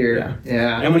out here.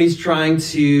 Yeah. And when he's trying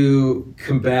to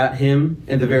combat him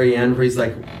at the very end, where he's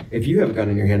like, "If you have a gun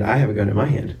in your hand, I have a gun in my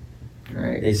hand,"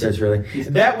 Right. and he starts really. He's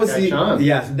That was got Sean.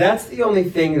 yes. That's the only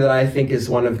thing that I think is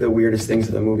one of the weirdest things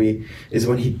in the movie is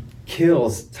when he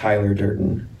kills Tyler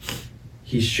Durden.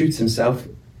 He shoots himself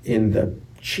in the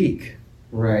cheek.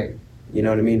 Right. You know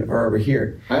what I mean, or over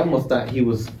here. I almost thought he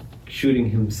was shooting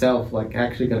himself, like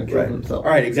actually going to kill himself.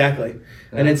 All right, exactly.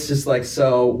 And it's just like,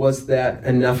 so was that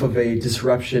enough of a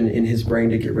disruption in his brain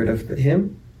to get rid of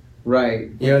him? Right.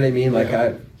 You know what I mean? Like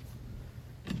I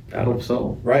hope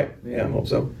so. Right. Yeah, I hope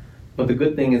so. But the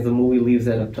good thing is the movie leaves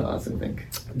that up to us, I think.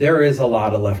 There is a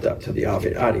lot of left up to the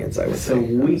audience, I would say. So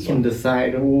we can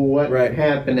decide what Right.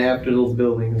 happened after those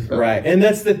buildings fell. Right, and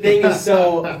that's the thing is,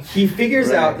 so he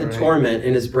figures out the torment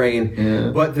in his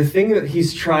brain, but the thing that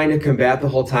he's trying to combat the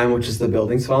whole time, which is the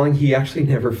buildings falling, he actually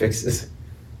never fixes.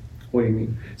 What do you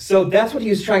mean? So that's what he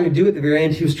was trying to do at the very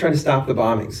end. He was trying to stop the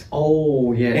bombings.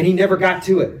 Oh, yeah. And he never got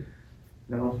to it.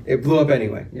 No. It blew up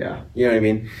anyway. Yeah. You know what I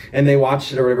mean? And they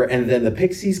watched it or whatever, and then the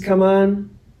Pixies come on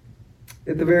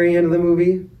at the very end of the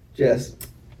movie. Just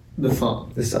the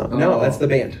song. The song. No, that's the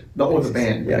band. The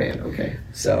band. The band, okay.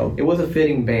 So it was a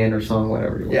fitting band or song,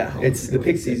 whatever you want to call it. It's the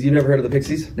Pixies. You never heard of the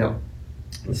Pixies? No.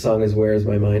 The song is Where Is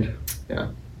My Mind?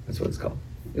 Yeah. That's what it's called.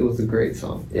 It was a great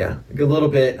song. Yeah. A little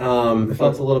bit, it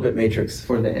felt a little bit Matrix.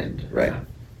 For the end. Right. A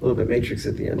little bit Matrix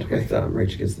at the end with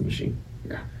Rage Against the Machine.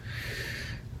 Yeah.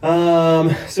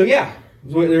 So yeah.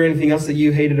 Was there anything else that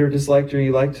you hated or disliked or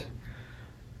you liked?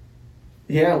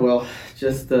 Yeah, well,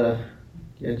 just that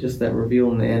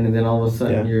reveal in the end, and then all of a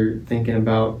sudden you're thinking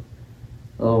about,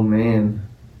 oh man.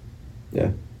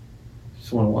 Yeah.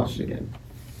 Just want to watch it again.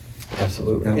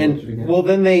 Absolutely. And well,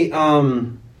 then they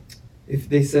if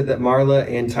they said that Marla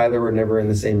and Tyler were never in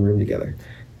the same room together.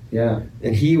 Yeah.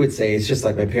 And he would say, it's just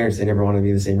like my parents, they never wanted to be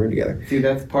in the same room together. See,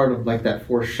 that's part of like that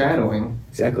foreshadowing.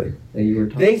 Exactly. That you were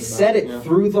talking They about. said it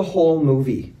through the whole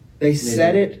movie. They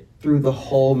said it through the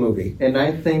whole movie. And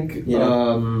I think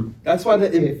that's why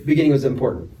the beginning was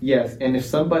important. Yes, and if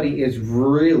somebody is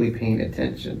really paying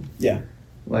attention. Yeah.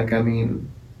 Like, I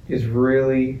mean, is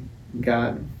really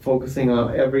focusing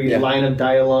on every line of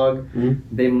dialogue,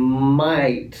 they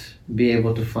might be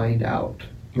able to find out.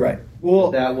 Right.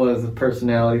 Well, that was a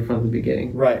personality from the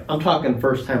beginning. Right. I'm talking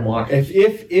first time watching.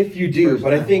 If you do,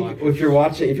 but I think if you're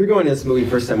going to this movie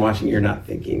first time watching, you're not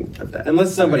thinking of that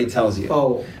unless somebody tells you.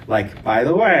 Oh, like, by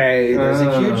the way, there's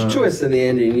a huge twist in the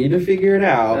end. You need to figure it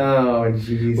out. Oh,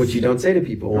 jeez. Which you don't say to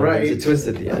people when there's a twist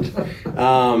at the end.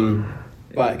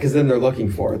 But because then they're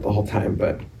looking for it the whole time.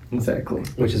 But exactly.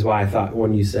 Which is why I thought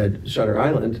when you said Shutter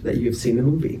Island that you've seen the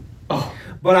movie. Oh.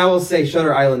 But I will say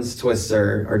Shutter Island's twists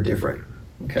are different.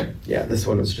 Okay. Yeah, this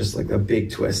one was just like a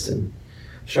big twist, and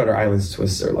Shutter Island's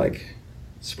twists are like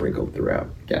sprinkled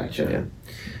throughout. Gotcha.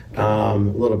 Yeah. A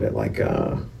little bit like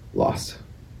Lost.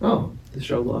 Oh. The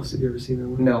show Lost. Have you ever seen that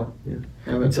one? No. Yeah.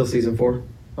 Haven't. Until season 4.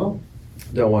 Oh.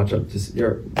 Don't watch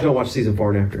season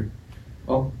 4 and after.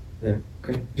 Oh. Yeah.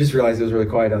 Okay. Just realized it was really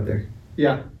quiet out there.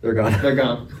 Yeah. They're gone. They're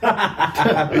gone.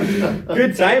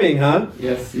 Good timing, huh?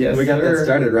 Yes. We got that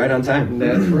started right on time.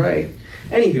 That's right.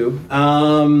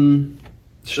 Anywho,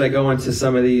 should I go into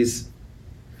some of these?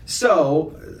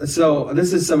 So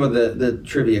this is some of the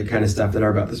trivia kind of stuff that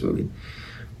are about this movie.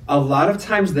 A lot of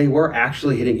times they were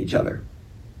actually hitting each other.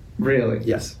 Really?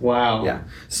 Yes. Wow. Yeah.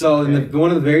 So one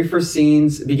of the very first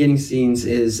beginning scenes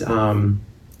is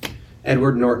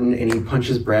Edward Norton, and he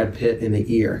punches Brad Pitt in the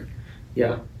ear.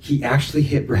 Yeah. He actually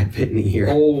hit Brad Pitt in the ear.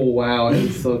 Oh, wow.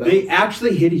 So they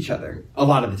actually hit each other a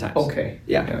lot of the times. Okay.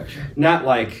 Yeah. Gotcha. Not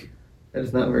like... That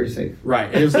is not very safe.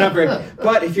 Right. It was not very...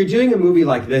 But if you're doing a movie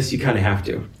like this, you kind of have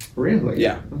to. Really?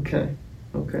 Yeah. Okay.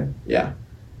 Yeah.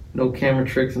 No camera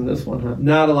tricks in this one, huh?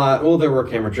 Not a lot. Well, there were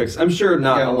camera tricks. I'm sure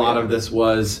not a lot of this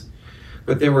was...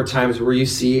 But there were times where you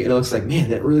see, and it looks like, man,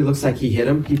 that really looks like he hit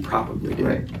him. He probably did.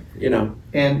 Right. You know.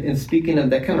 And speaking of,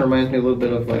 that kind of reminds me a little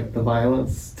bit of like the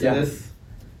violence to this.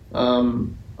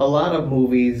 A lot of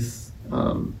movies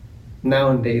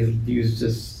nowadays use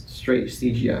just straight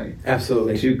CGI.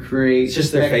 Absolutely. To create it's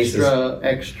just their extra,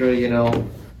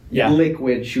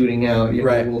 liquid shooting out.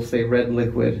 Right. We'll say red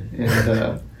liquid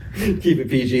and. Keep it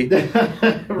PG.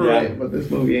 Right, but this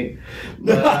movie ain't.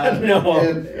 But,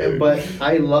 no. But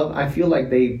I feel like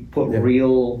they put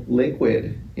real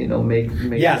liquid,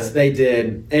 make Yes, they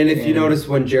did. And if you notice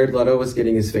when Jared Leto was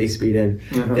getting his face beat in,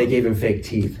 they gave him fake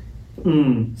teeth.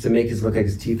 To make it look like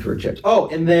his teeth were chipped. Oh,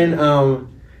 and then...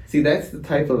 see, that's the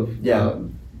type of...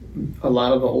 a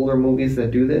lot of the older movies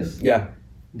that do this. Yeah.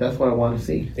 That's what I want to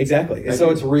see. Exactly. So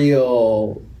it's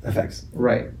real effects.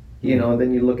 Right.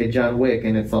 Then you look at John Wick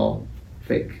and it's all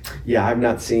fake. Yeah, I've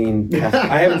not seen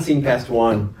I haven't seen past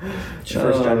 1.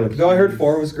 First John Wick. Though I heard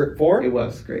 4 was great. 4? It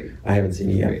was great. I haven't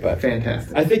seen it yet, but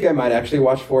fantastic. I think I might actually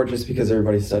watch 4 just because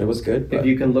everybody said it was good. If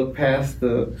you can look past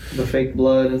the fake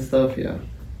blood and stuff, yeah.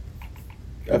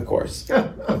 Of course.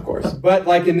 Of course. But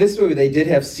like in this movie, they did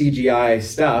have CGI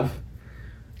stuff,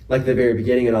 like the very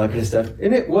beginning and all that kind of stuff,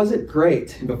 and it wasn't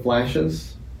great. The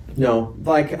flashes? No.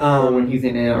 Like or when he's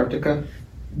in Antarctica?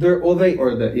 Or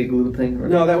the igloo thing?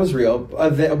 No, that was real.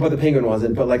 But the penguin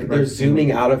wasn't. But like they're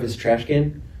zooming out of his trash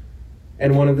can,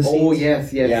 in one of the scenes. Oh,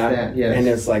 yes, that, yes. And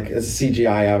it's like it's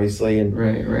CGI, obviously, and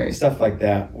right. stuff like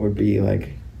that would be like,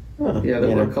 yeah,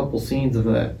 there were a couple scenes of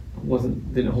that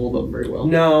didn't hold up very well.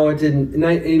 No, it didn't.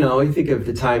 You think of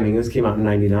the timing. This came out in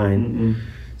 '99,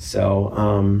 so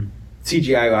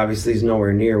CGI obviously is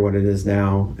nowhere near what it is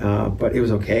now, but it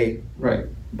was okay. Right,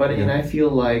 but and I feel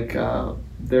like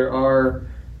there are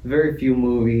very few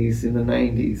movies in the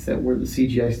 '90s where the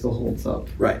CGI still holds up.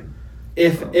 Right,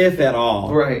 if at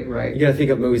all. Right. You got to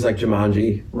think of movies like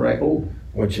Jumanji. Right. Oh,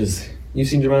 which is you've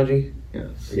seen Jumanji?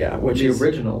 Yes. Yeah, which the is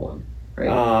original one.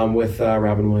 Right. With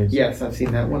Robin Williams. Yes, I've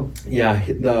seen that one. Yeah,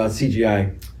 the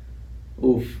CGI.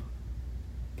 Oof.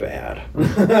 Bad.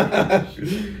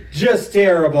 Just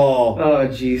terrible. Oh,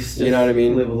 jeez. You know what I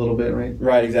mean? Live a little bit, right?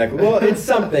 Right, exactly. Well, it's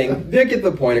something. They get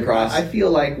the point across. I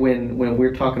feel like when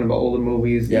we're talking about older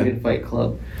movies, even Fight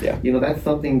Club, that's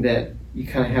something that you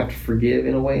kind of have to forgive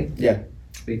in a way. Yeah.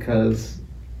 Because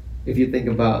if you think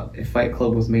about if Fight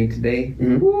Club was made today,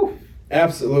 woof.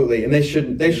 Absolutely, and they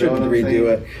shouldn't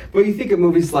redo it. But you think of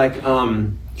movies like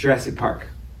Jurassic Park.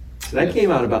 So that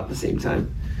came out about the same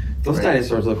time. Those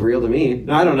dinosaurs look real to me.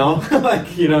 I don't know. I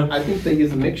think they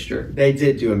used a mixture. They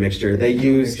did do a mixture. They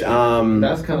used...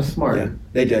 that's kind of smart. Yeah,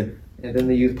 they did. And then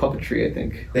they used puppetry, I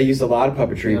think. They used a lot of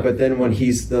puppetry, but then when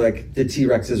the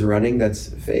T-Rex is running, that's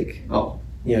fake. Oh.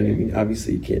 You know what I mean?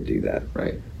 Obviously, you can't do that.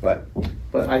 Right. But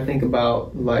I think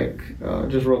about,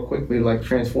 just real quickly, like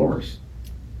Transformers.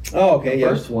 Oh, okay, the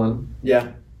first one.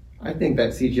 Yeah. I think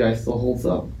that CGI still holds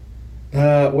up.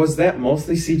 Was that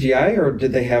mostly CGI, or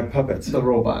did they have puppets? The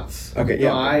robots. Okay,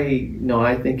 yeah. I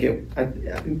think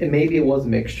maybe it was a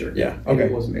mixture. Yeah, okay. Maybe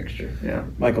it was a mixture, yeah.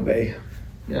 Michael Bay.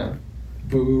 Yeah.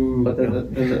 Boo. But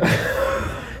then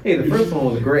hey, the first one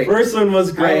was great. First one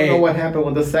was great. I don't know what happened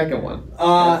with the second one.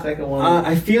 The second one.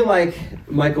 I feel like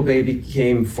Michael Bay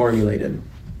became formulated.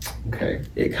 Okay.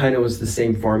 It kind of was the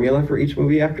same formula for each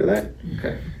movie after that.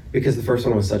 Okay. Because the first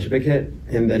one was such a big hit,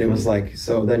 and then it was like,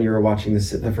 so then you were watching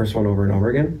the first one over and over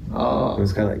again. Oh. It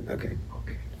was kind of like, okay,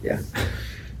 yeah.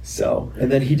 So, and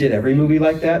then he did every movie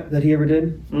like that he ever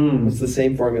did. It was the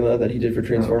same formula that he did for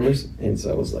Transformers, and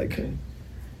so it was like... Okay.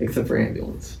 Except for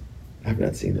Ambulance. I've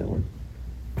not seen that one.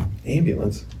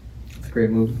 Ambulance? It's a great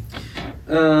movie.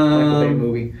 Michael Bay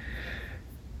movie.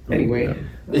 Anyway.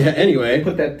 Yeah, anyway.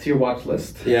 Put that to your watch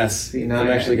list. Yes. See, now I'm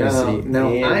actually going to see. Now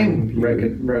I'm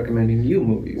recommending you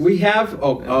movies. We have,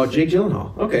 Jake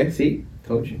Gyllenhaal. Okay. See?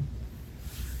 Told you.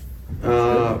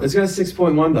 It's got a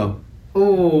 6.1 though.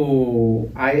 Oh,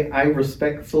 I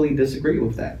respectfully disagree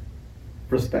with that.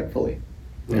 Respectfully.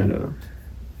 Yeah, I don't know.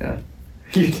 Yeah.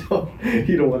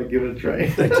 You don't want to give it a try.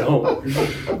 I don't.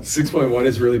 6.1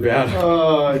 is really bad.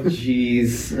 Oh,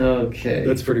 jeez. Okay.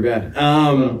 That's pretty bad.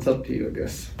 Well, it's up to you, I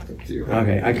guess. It's up to you.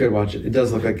 Okay, I could watch it. It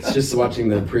does look like, it's just watching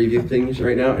the preview things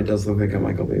right now, it does look like a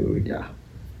Michael Bay movie. Yeah,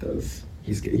 it does.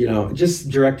 He's, just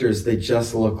directors, they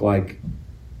just look like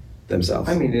themselves.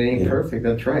 I mean, it ain't perfect,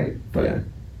 that's right. But yeah.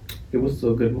 It was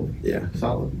still a good movie. Yeah.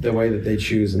 Solid. The way that they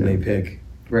choose and they pick.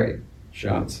 Right.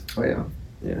 Shots. Oh, yeah.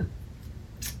 Yeah.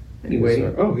 Anyway. He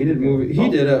did a movie. He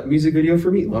did a music video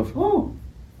for Meatloaf. Oh,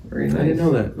 very nice. I didn't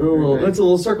know that. That's a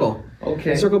little circle.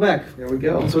 Okay. Circle back. There we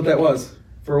go. That's what that was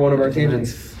for one of our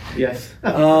tangents. Nice. Yes.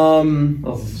 That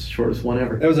was the shortest one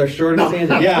ever. That was our shortest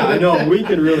tangent. Yeah, I know. We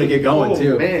can really get going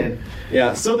too. Oh man.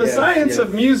 Yeah. So the science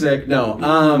of music. No.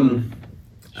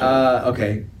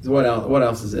 Okay. What else? What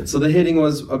else is it? So the hitting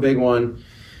was a big one.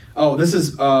 Oh, this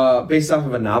is based off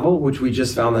of a novel, which we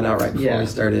just found that out right before we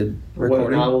started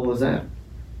recording. What novel was that?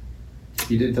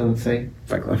 You doesn't say?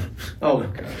 Fight Club. Oh my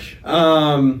gosh.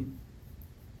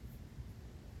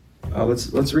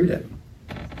 Let's read it.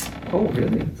 Oh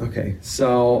really? Okay.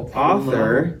 So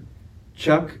author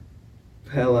Chuck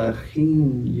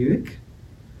Palahniuk.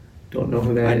 Don't know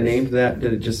who that is. I named that.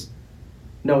 Did it just?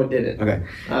 No, it didn't. Okay.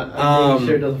 I'm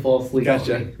sure it doesn't fall asleep.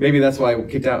 Gotcha. Maybe that's why I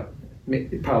kicked out.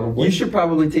 Probably. You should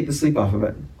probably take the sleep off of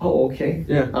it. Oh, okay.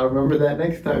 Yeah. I'll remember that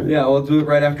next time. Yeah, we'll do it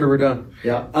right after we're done.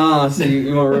 Yeah. So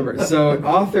you won't remember. So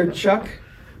author Chuck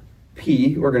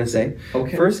P, we're going to say,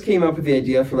 first came up with the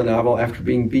idea for the novel after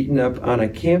being beaten up on a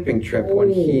camping trip when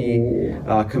he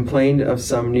complained of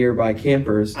some nearby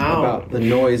campers about the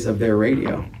noise of their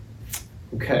radio.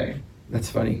 Okay. That's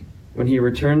funny. When he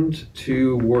returned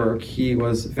to work, he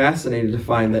was fascinated to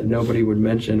find that nobody would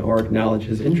mention or acknowledge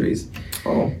his injuries.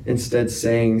 Oh. Instead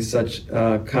saying such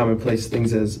commonplace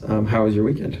things as, how was your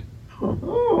weekend? Huh.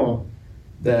 Oh.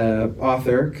 The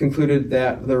author concluded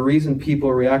that the reason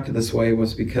people reacted this way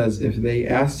was because if they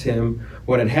asked him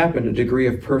what had happened, a degree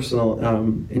of personal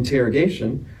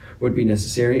interrogation would be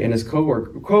necessary, and his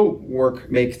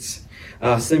co-workmates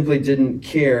simply didn't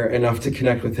care enough to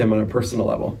connect with him on a personal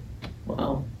level.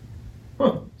 Wow.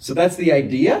 Huh. So that's the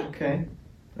idea. Okay.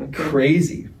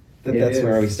 Crazy. It That's is.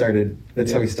 where we started.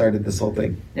 That's Yeah. how we started this whole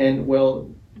thing. And well,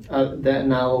 that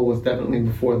novel was definitely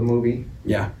before the movie.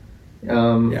 Yeah.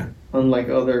 Yeah. Unlike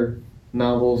other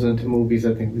novels into movies,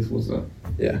 I think this was a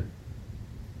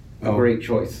great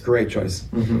choice. Great choice.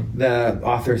 Mm-hmm. The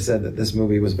author said that this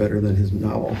movie was better than his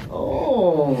novel.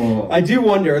 Oh. I do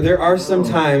wonder. There are some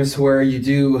times where you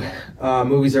do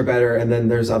movies are better, and then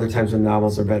there's other times when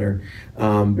novels are better.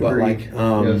 But Agreed.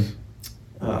 Yes.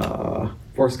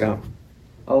 Forrest Gump.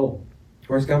 Oh,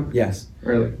 Forrest Gump. Yes.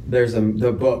 really? There's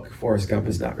the book Forrest Gump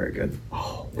is not very good.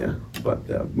 Oh, Yeah, but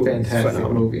the movie is fantastic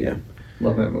phenomenal. movie. Yeah.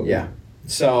 Love that movie. Yeah.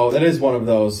 So that is one of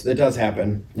those. It does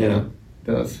happen. You know.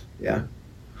 It does. Yeah.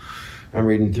 I'm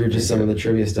reading through just some of the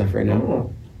trivia stuff right now.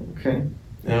 Oh, okay.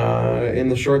 In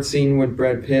the short scene when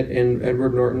Brad Pitt and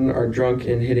Edward Norton are drunk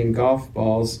and hitting golf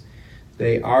balls,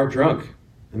 they are drunk.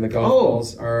 And the golf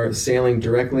balls are sailing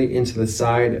directly into the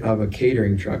side of a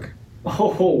catering truck.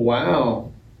 Oh,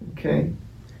 wow. Okay.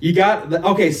 You got...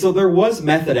 Okay, so there was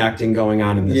method acting going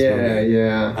on in this movie.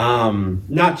 Yeah.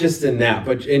 Not just in that,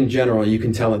 but in general, you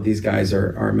can tell that these guys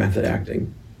are method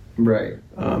acting Right.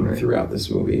 throughout this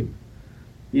movie.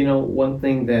 You know, one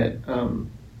thing that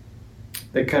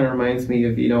that kind of reminds me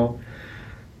of,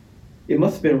 it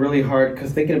must have been really hard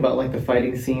because thinking about like the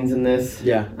fighting scenes in this.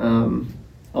 Yeah.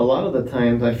 A lot of the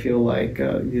times I feel like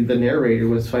the narrator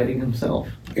was fighting himself.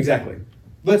 Exactly.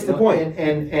 That's the point.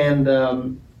 And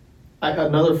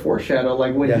another foreshadow,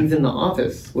 like when he's in the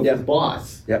office with his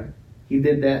boss. Yep. He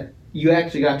did that. You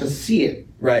actually got to see it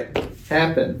Right.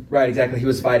 happen. Right, exactly. He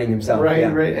was fighting himself. Right,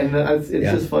 yeah. right. And it's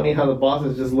just funny how the boss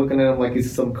is just looking at him like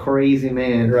he's some crazy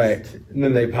man. Right. And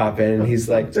then they pop in and he's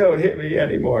like, don't hit me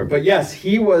anymore. But yes,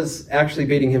 he was actually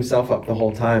beating himself up the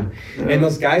whole time. Yeah. And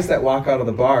those guys that walk out of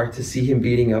the bar to see him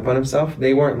beating up on himself,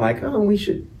 they weren't like, oh, we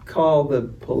should call the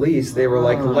police. They were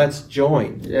like, let's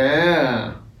join.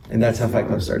 Yeah. And that's how Fight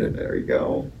Club started. There you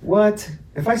go. What?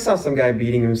 If I saw some guy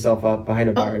beating himself up behind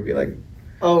a bar, I'd be like,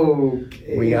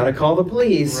 Okay. we gotta call the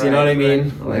police. Right, you know what I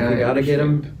mean? right. Like, we gotta get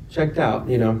him checked out,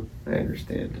 I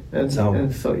understand. And So-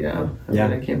 so yeah. I Yeah.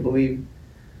 mean, I can't believe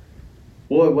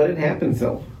what had happened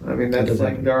though. I mean, that's does like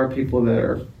happen. there are people that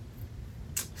are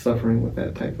suffering with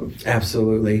that type of.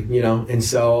 Absolutely, and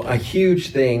so a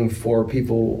huge thing for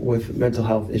people with mental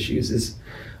health issues is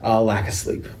lack of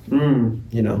sleep.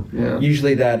 Yeah.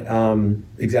 Usually that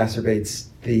exacerbates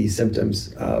the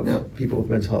symptoms of people with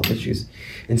mental health issues,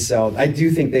 and so I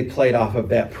do think they played off of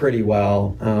that pretty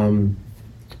well.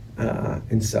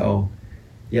 And so,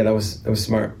 yeah, that was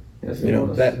smart. Yes, it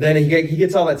was. That then he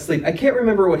gets all that sleep. I can't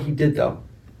remember what he did though.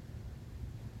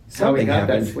 How he Something got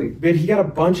that happened. sleep. But he got a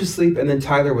bunch of sleep, and then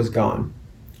Tyler was gone.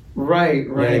 Right. You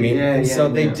know what I mean? Yeah, and so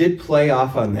they yeah. did play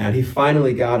off on that. He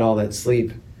finally got all that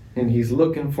sleep. And he's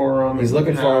looking for him. He's in the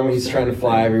looking for him. house He's and trying to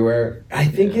fly everything. everywhere. I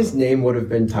think his name would have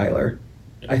been Tyler.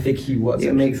 I think he was. It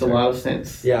actually makes a Tyler. lot of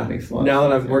sense. Yeah. It makes a lot Now of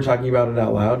that sense. we're talking about it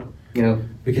out loud, Yeah.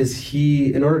 because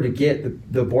he, in order to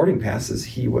get the boarding passes,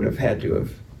 he would have had to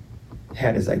have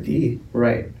had his ID.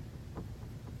 Right.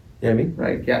 You know what I mean?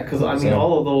 Right. Yeah. Because I mean, So-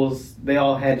 all of those, they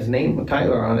all had his name with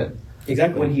Tyler on it.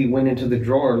 Exactly. When he went into the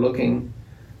drawer looking,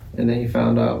 and then he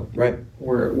found out Right.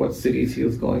 what cities he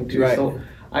was going to. Right. So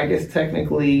I guess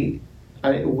technically,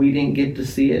 we didn't get to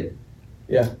see it.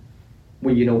 Yeah.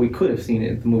 Well, we could have seen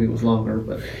it if the movie was longer,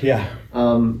 but Yeah.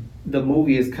 the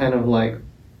movie is kind of like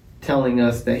telling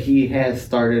us that he has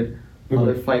started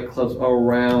other fight clubs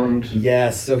around.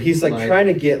 Yes. So he's like trying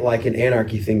to get like an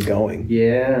anarchy thing going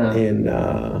Yeah. in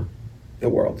the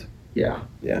world. Yeah.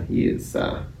 Yeah. He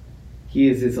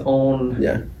is his own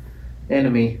Yeah.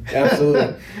 enemy.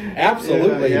 Absolutely.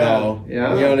 Absolutely, Yeah, though.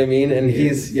 yeah. You know what I mean? And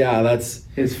Yes. that's...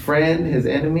 His friend, his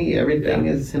enemy, everything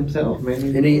Yeah. is himself,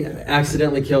 man. And he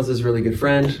accidentally kills his really good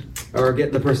friend, or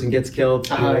the person gets killed.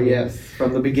 you know what I mean? Yes,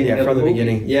 from the beginning. Yeah, of from the movie.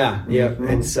 beginning. Yeah, yeah. Mhm.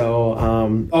 And so,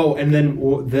 and then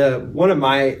one of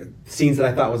my scenes that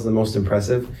I thought was the most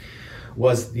impressive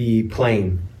was the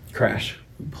plane crash.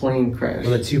 Plane crash.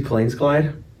 When the two planes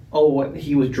collide. Oh, what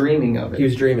he was dreaming of it. He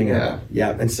was dreaming of Yeah. it.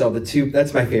 Yeah, and so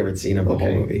that's my favorite scene of the Okay.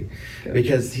 whole movie. Gotcha.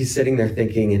 Because he's sitting there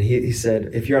thinking, and he said,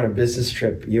 if you're on a business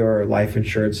trip, your life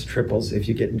insurance triples if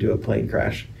you get into a plane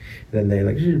crash. And then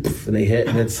they and they hit,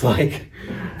 and it's like,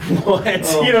 what?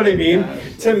 Oh You know what I my mean?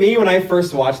 gosh. To me, when I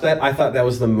first watched that, I thought that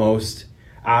was the most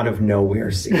out of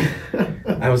nowhere scene.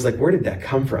 I was like, where did that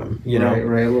come from? You know?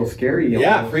 Right, a little scary.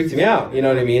 Yeah, almost. freaked me out. You know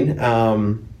what I mean?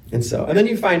 And then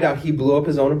you find out he blew up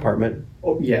his own apartment.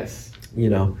 Oh, yes. You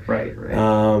know. Right.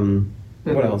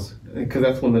 What else? Because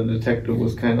that's when the detective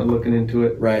was kind of looking into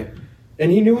it. Right.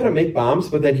 And he knew how to make bombs,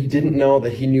 but then he didn't know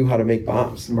that he knew how to make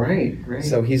bombs. Right.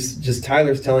 So he's just,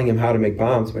 Tyler's telling him how to make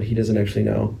bombs, but he doesn't actually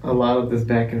know. A lot of this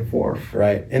back and forth.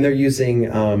 Right. And they're using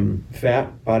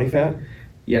body fat.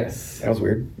 Yes. That was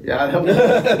weird. Yeah. That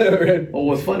was, what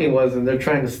was funny was, and they're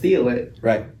trying to steal it.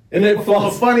 Right. And then it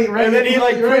falls. Funny, right? And then he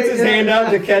puts his hand out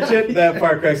to catch it. That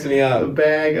part cracks me up. The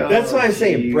bag. That's why I'm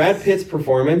saying Brad Pitt's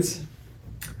performance.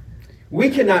 We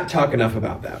cannot talk enough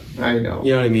about that. I know.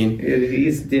 You know what I mean?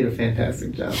 He did a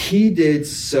fantastic job. He did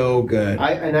so good.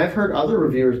 I've heard other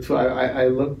reviewers too. I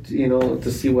looked,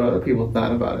 to see what other people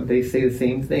thought about it. They say the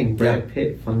same thing. Brad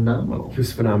Pitt, phenomenal. He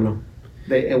was phenomenal.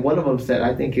 And one of them said,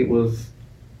 I think it was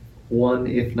one,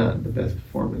 if not the best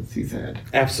performance he's had.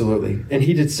 Absolutely. And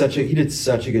he did such a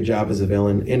good job as a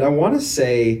villain. And I want to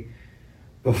say,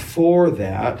 before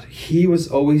that, he was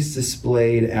always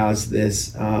displayed as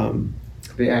this.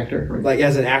 The actor, right? Like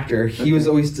as an actor, he was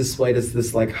always displayed as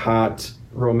this like hot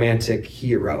romantic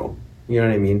hero. You know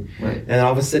what I mean? Right. And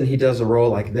all of a sudden he does a role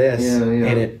like this, Yeah.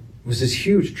 and it was this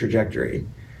huge trajectory.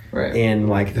 Right. And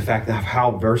like the fact of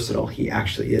how versatile he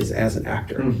actually is as an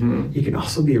actor. Mm-hmm. He can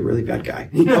also be a really bad guy,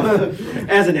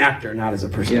 as an actor, not as a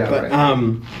person. Yeah, but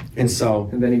right. And so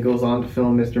And then he goes on to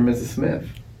film Mr. and Mrs. Smith.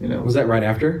 was that right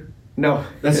after? No,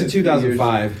 That's in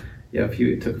 2005. Yeah,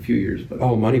 it took a few years, but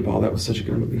Moneyball, that was such a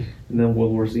good movie. and then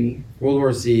World War Z. World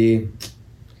War Z.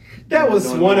 That was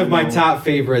one of my top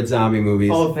favorite zombie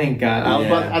movies. Oh, thank God!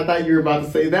 I thought you were about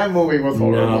to say that movie was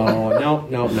horrible. No.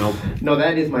 No,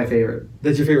 that is my favorite.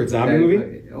 That's your favorite zombie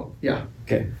movie? Yeah.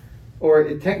 Okay. Or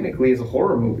it technically is a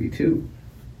horror movie too.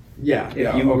 Yeah.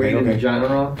 If you read in the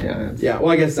genre, Yeah.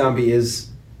 Well, I guess zombie is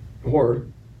horror,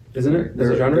 isn't it?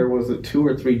 There's a genre. There was 2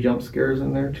 or 3 jump scares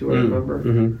in there too. I remember.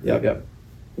 Mm-hmm. Yep.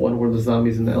 One where the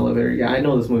zombies in the elevator. Yeah, I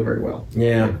know this movie very well.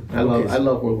 Yeah. I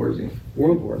love World War Z.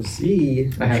 World War Z.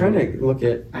 I'm trying to look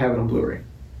at. I have it on Blu-ray.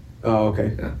 Oh,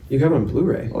 okay. Yeah. You have it on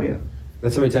Blu-ray. Oh yeah.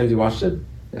 That's how many times you watched it?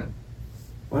 Yeah.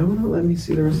 Why won't it let me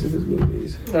see the rest of his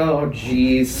movies? Oh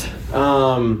jeez.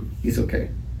 He's okay.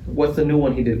 What's the new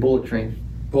one he did? Bullet Train.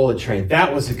 Bullet Train.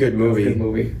 That was a good movie. Good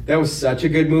movie. That was such a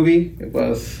good movie. It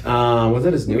was. Was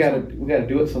that his newest one? We gotta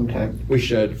do it sometime. We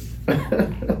should.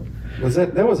 Was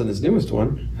that wasn't his newest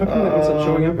one? How come that wasn't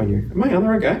showing up on here? Am I on the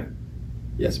right guy?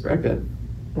 Yes, Brad Pitt.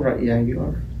 Right, yeah, you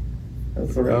are.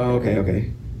 That's the right guy.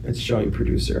 Okay. It's showing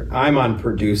producer. I'm on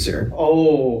producer.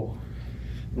 Oh.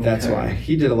 That's why.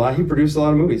 He did a lot. He produced a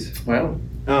lot of movies. Wow.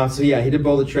 So yeah, he did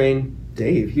Bullet Train.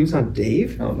 Dave. He was on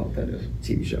Dave? I don't know what that is.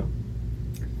 TV show.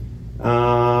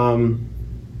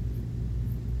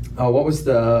 What was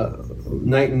the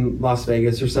Night in Las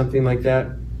Vegas or something like that?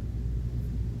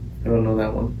 I don't know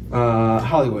that one.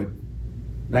 Hollywood.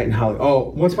 Night in Hollywood.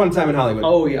 Oh, Once Upon a Time in Hollywood.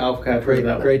 Oh, yeah, okay, I've heard of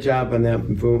that one. Great job on that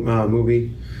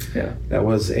movie. Yeah. That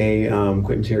was a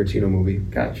Quentin Tarantino movie.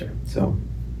 Gotcha. So,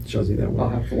 shows you that I'll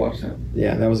one. have to watch that.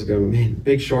 Yeah, that was a good one. Man,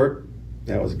 Big Short.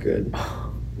 That was good.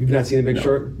 You've not seen The Big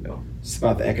Short? No. It's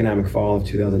about the economic fall of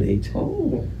 2008.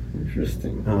 Oh,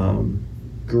 interesting.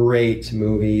 Great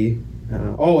movie.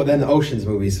 Then the Oceans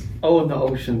movies. Oh, and the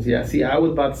Oceans, yeah. See, I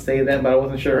was about to say that, but I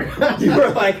wasn't sure. You were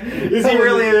like, is he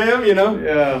really him,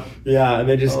 Yeah. Yeah, and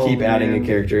they just keep adding man. a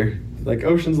character. Like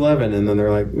Ocean's 11, and then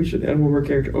they're like, we should add one more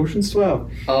character. Ocean's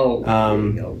 12. Oh,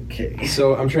 okay.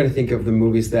 So I'm trying to think of the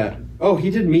movies that... Oh, he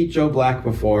did Meet Joe Black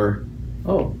before.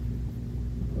 Oh.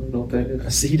 I don't know what that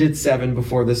is. So he did Seven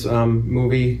before this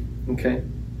movie. Okay.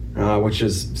 Which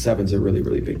is... Seven's a really,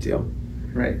 really big deal.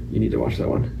 Right. You need to watch that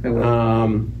one. I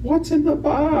will. What's in the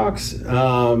box? You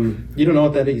don't know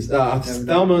what that is.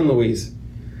 Thelma and Louise.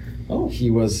 Oh.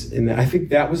 He was in that. I think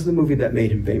that was the movie that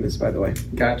made him famous, by the way.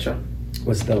 Gotcha.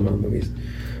 Was Thelma and Louise.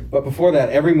 But before that,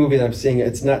 every movie that I'm seeing,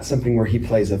 it's not something where he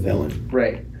plays a villain.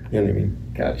 Right. You know what I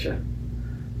mean? Gotcha.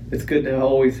 It's good to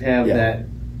always have that,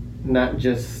 not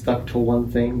just stuck to one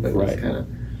thing, but just kind of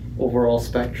overall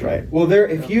spectrum. Right. Well,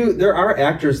 there are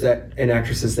actors and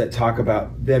actresses that talk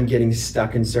about them getting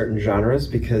stuck in certain genres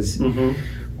because they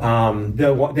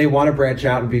want to branch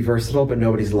out and be versatile, but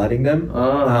nobody's letting them.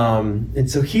 And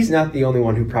so he's not the only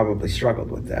one who probably struggled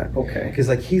with that. Okay. Because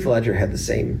like Heath Ledger had the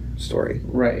same story.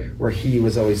 Right. Where he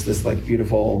was always this like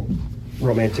beautiful,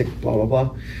 romantic, blah blah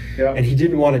blah. Yeah. And he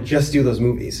didn't want to just do those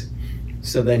movies.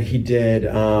 So then he did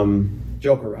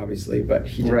Joker, obviously, but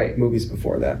he did movies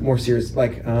before that, more serious,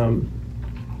 like,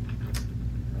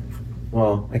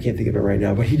 well, I can't think of it right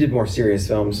now, but he did more serious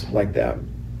films like that.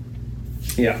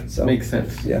 Yeah, so makes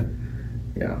sense. Yeah.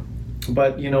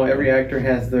 But, every actor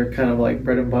has their kind of like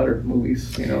bread and butter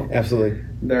movies, Absolutely.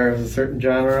 There's a certain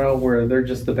genre where they're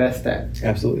just the best at.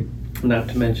 Absolutely. Not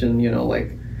to mention,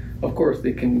 like, of course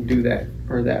they can do that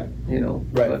or that,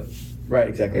 Right. But Right,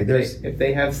 exactly. If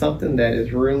they have something that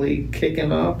is really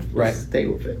kicking off, Right. just stay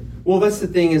with it. Well, that's the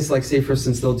thing is, like, say for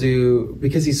instance, they'll do,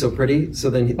 because he's so pretty, so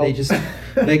then they just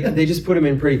they just put him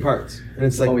in pretty parts, and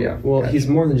it's like, Oh, yeah. well, Gotcha. he's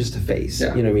more than just a face,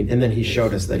 Yeah. you know what I mean? And then he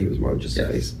showed us that he was more than just a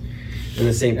Yes. face. And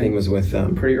the same thing was with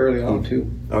Pretty early on too.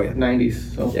 Oh yeah,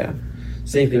 90s. So yeah.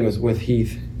 Same thing was with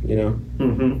Heath. You know,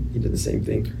 Mm-hmm. he did the same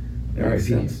thing. Makes R.I.P.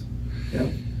 sense. Yeah.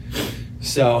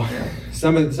 So Yeah.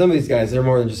 some of these guys, they're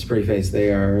more than just a pretty face. They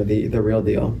are the real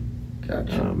deal.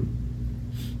 Gotcha.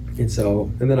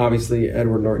 And then obviously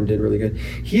Edward Norton did really good.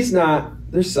 He's not.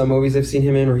 There's some movies I've seen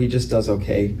him in where he just does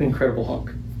okay. Incredible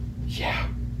Hulk. Yeah,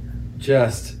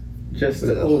 just Just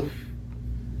Ugh. oof.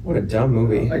 what a dumb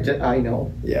movie. I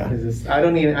know. Yeah. It's just, I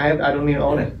don't even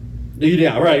own it.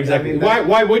 Yeah, right, exactly. I mean,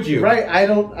 why would you? Right. I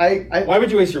don't. I. Why would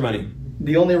you waste your money?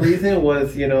 The only reason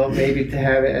was, maybe to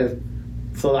have it as,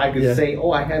 so I could Yeah. say,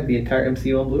 oh, I have the entire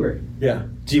MCU on Blu-ray. Yeah.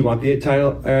 Do you want the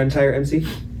entire MC?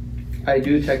 I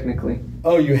do technically,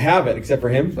 Oh, you have it, except for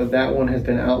him. but that one has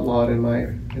been outlawed in my.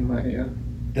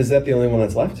 Is that the only one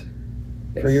that's left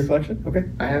for Yes. your collection? Okay.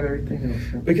 I have everything else.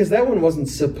 Yeah. Because that one wasn't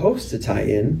supposed to tie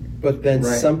in, but then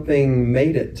Right. something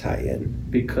made it tie in.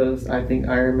 Because I think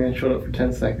Iron Man showed up for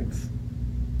 10 seconds.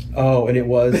 Oh, and it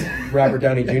was Robert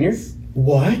Downey Jr.? Yes.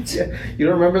 What? Yeah. You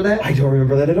don't remember that? I don't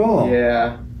remember that at all.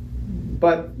 Yeah.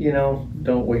 But,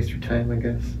 don't waste your time, I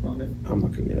guess, on it. I'm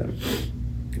looking it up.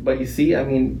 But you see, I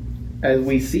mean, as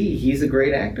we see, he's a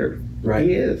great actor. Right.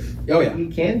 He is. Oh, yeah. He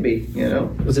can be,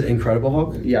 Was it Incredible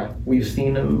Hulk? Yeah. We've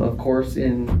seen him, of course,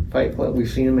 in Fight Club. We've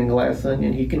seen him in Glass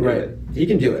Onion. He can do it. He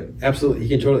can do it. Absolutely. He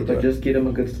can totally do But it. just get him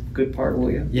a good part,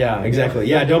 will you? Yeah, exactly.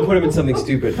 Yeah, don't put him in something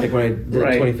stupid, like when I did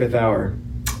Right. 25th Hour.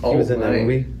 He was in that my.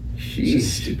 movie. It's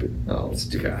just Sheesh. stupid. Oh,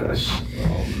 Stupid gosh.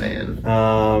 Oh, man.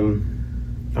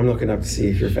 I'm looking up to see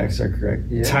if your facts are correct.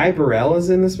 Yeah. Ty Burrell is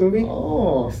in this movie?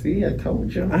 Oh, see, I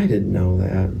told you. I didn't know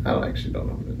that. I actually don't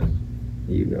know who it is.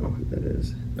 You know who that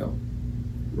is. No.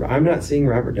 I'm not seeing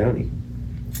Robert Downey.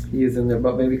 He is in there,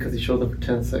 but maybe because he shows up for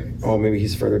 10 seconds. Oh, maybe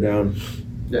he's further down.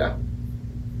 Yeah.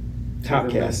 Top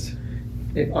He's in cast.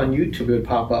 On YouTube, it would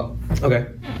pop up. Okay.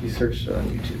 If you search on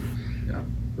YouTube.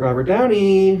 Robert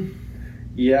Downey.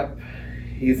 Yep.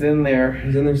 He's in there.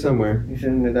 He's in there somewhere. He's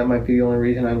in there. That might be the only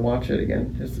reason I'd watch it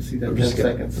again, just to see that I'm 10 just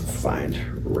gonna seconds. find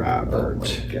Oh Robert.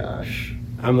 my gosh.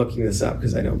 I'm looking this up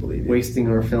because I don't believe you. Wasting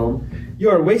our film. You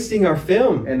are wasting our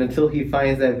film. And until he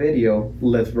finds that video,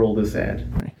 let's roll this ad.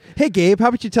 Hey, Gabe, how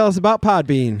about you tell us about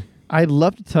Podbean? I'd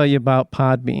love to tell you about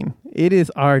Podbean. It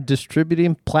is our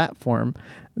distributing platform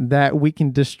that we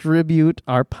can distribute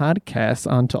our podcasts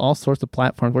onto all sorts of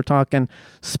platforms. We're talking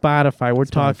Spotify. We're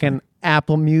talking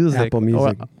Apple Music. Apple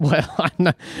Music. I'm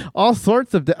not, all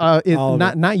sorts of All of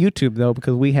not YouTube though,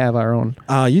 because we have our own.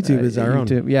 YouTube is our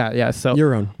YouTube. own. Yeah. So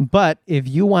Your own. But if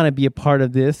you want to be a part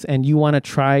of this and you want to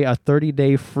try a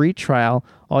 30-day free trial,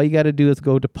 all you got to do is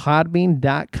go to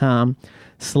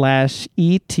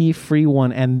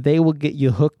podbean.com/ETFree1 and they will get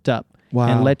you hooked up. Wow.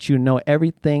 And let you know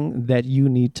everything that you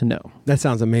need to know. That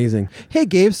sounds amazing. Hey,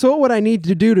 Gabe, so what would I need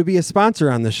to do to be a sponsor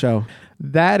on the show?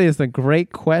 That is a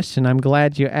great question. I'm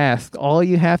glad you asked. All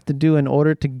you have to do in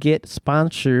order to get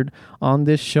sponsored on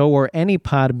this show or any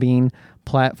Podbean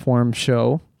platform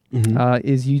show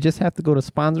is you just have to go to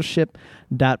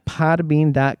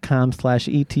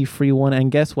sponsorship.podbean.com/ETFree1.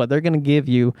 And guess what? They're going to give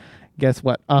you,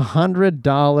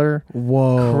 $100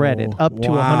 Whoa. credit, up to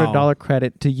 $100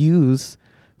 credit to use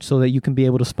so that you can be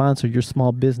able to sponsor your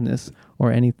small business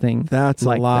or anything. That's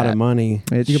like a lot that. of money.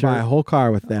 It You could sure- buy a whole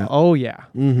car with that. Oh, yeah.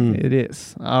 Mhm. It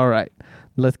is. All right.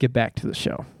 Let's get back to the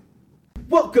show.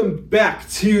 Welcome back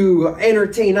to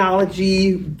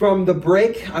Entertainology from the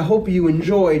break. I hope you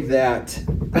enjoyed that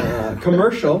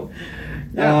commercial.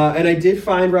 Yeah. And I did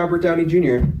find Robert Downey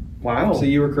Jr. Wow. So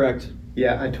you were correct.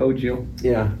 Yeah, I told you.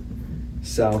 Yeah.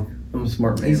 So I'm a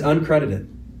smart man. he's uncredited.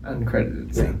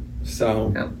 uncredited. Yeah.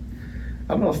 So Yeah.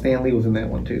 I don't know if Stan Lee was in that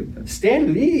one too. But...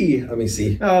 Stan Lee. Let me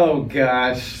see. Oh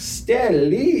gosh. Stan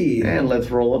Lee. And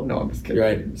let's roll up. No, I'm just kidding.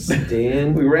 Right.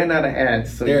 Stan. We ran out of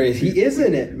ads. So There he is. He is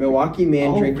in it. Milwaukee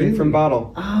Man Oh, drinking really? from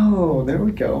bottle. Oh, there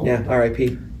we go. Yeah.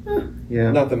 R.I.P.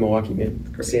 Yeah. Not the Milwaukee Man.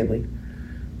 Great. Stanley.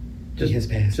 Just, He has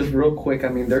passed. Just real quick. I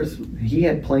mean, he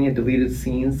had plenty of deleted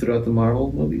scenes throughout the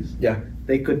Marvel movies. Yeah.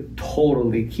 They could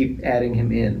totally keep adding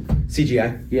him in.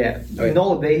 CGI. Yeah. Oh, yeah.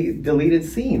 No, they deleted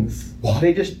scenes. What?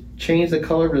 They just changed the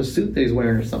color of his suit that he's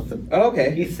wearing or something. Oh,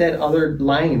 okay. He said other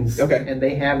lines. Okay. And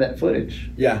they have that footage.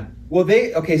 Yeah. Well, so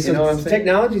You know what I'm saying?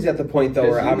 technology's at the point though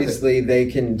Just where use obviously they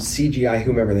can CGI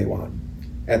whomever they want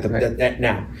at the Right. at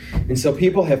now, and so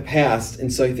people have passed,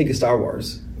 and so you think of Star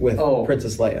Wars with Oh.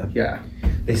 Princess Leia. Yeah.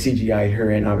 They CGI'd her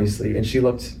in obviously, and she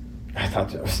looked I thought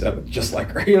that was just like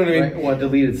her. You know what I mean? Right. Well,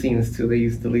 deleted scenes too. They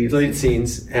used Deleted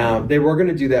scenes. They were going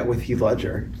to do that with Heath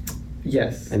Ledger,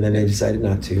 Yes. and then they decided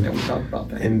not to. Yeah, we talked about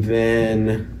that. And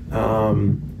then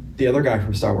the other guy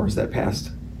from Star Wars that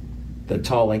passed, the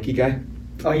tall, lanky guy.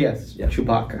 Oh yes, Yeah.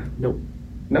 Chewbacca. Nope.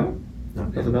 No,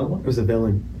 Not there's another one. It was a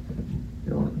villain.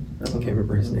 You know, I can't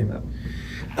remember his name. That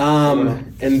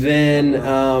one. And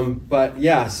then, but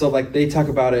yeah, so like they talk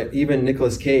about it. Even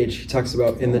Nicolas Cage, he talks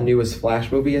about in the newest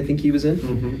Flash movie. I think he was in.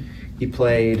 Mhm. He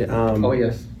played. Oh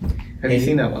yes. Have you and-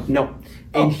 seen that one? No.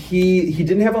 Oh. And he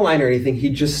didn't have a line or anything. He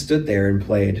just stood there and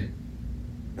played.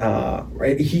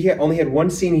 Right. He only had one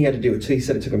scene he had to do it. So he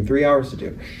said it took him 3 hours to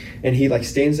do. And he like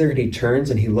stands there and he turns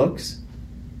and he looks,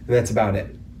 and that's about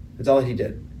it. That's all that he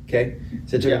did. Okay.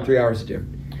 So it took him Yeah. 3 hours to do.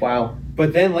 Wow.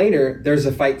 But then later there's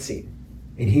a fight scene,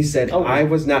 and he said, Oh. "I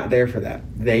was not there for that.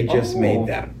 They just Oh. made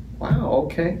that." Wow.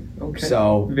 Okay. Okay.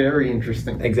 So- very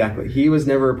interesting. Exactly. He was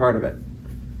never a part of it.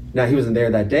 Now he wasn't there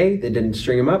that day. They didn't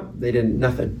string him up. They didn't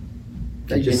nothing.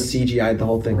 They You just CGI'd the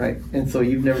whole thing. Right. And so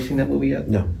you've never seen that movie yet?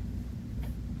 No.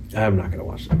 I'm not gonna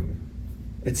watch that movie.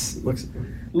 Looks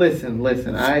Listen.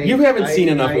 You haven't seen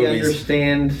enough I movies.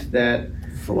 understand that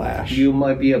Flash. you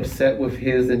might be upset with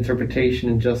his interpretation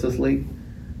in Justice League,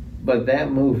 but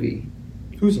that movie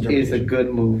Whose is interpretation? a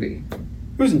good movie.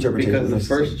 Whose interpretation? Because the is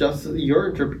this? first your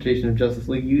interpretation of Justice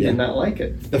League, you Yeah. did not like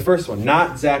it. The first one,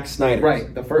 not Zack Snyder.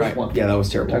 Right, the first Right. one. Yeah, that was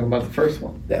We're terrible. talking about the first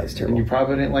one. That was And terrible. you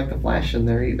probably didn't like the Flash in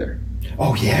there either.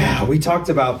 Oh yeah, we talked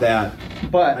about that.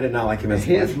 But I did not like him as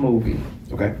his Flash. movie,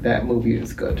 Okay. that movie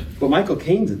is good. But Michael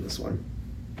Caine's in this one.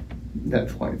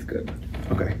 That's why it's good.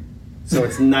 Okay. So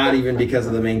it's not even because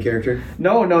of the main character?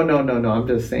 No. I'm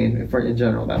just saying, in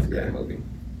general, that's a good Yeah. movie.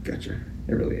 Gotcha.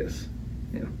 It really is.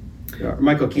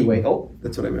 Michael Keaton. Wait, oh.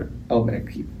 That's what I meant. Oh, man,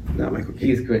 Not Michael Keaton.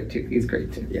 he's great too. He's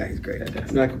great too. Yeah, he's great.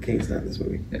 Fantastic. Michael Caine's not in this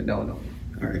movie. Yeah, no.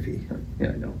 R.I.P.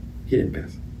 Yeah, no. He didn't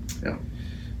pass. No.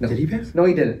 Did he pass? No,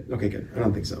 he didn't. Okay, good. I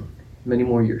don't think so. Many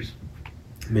more years.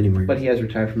 Many more. But he has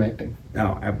retired from acting.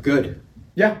 Oh, I'm good.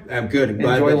 Yeah. I'm good. I'm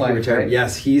glad Enjoy that he life, retired. right?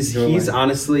 Yes, he's Enjoy life.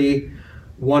 honestly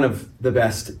one of the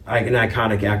best and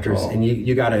iconic actors, Oh, and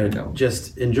you gotta no.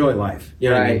 just enjoy life. You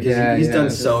know what I mean? Right, 'Cause yeah, he's yeah, done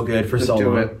just- so good for just so do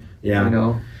long. it. Yeah, You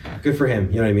know? good for him.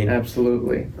 You know what I mean?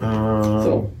 Absolutely.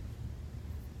 So,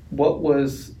 what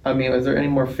was, is there any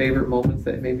more favorite moments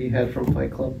that maybe you had from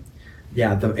Fight Club?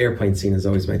 yeah, the airplane scene is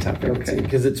always my top favorite Okay. scene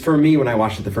because it's for me when I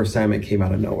watched it the first time, it came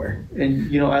out of nowhere.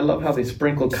 And, I love how they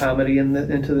sprinkled comedy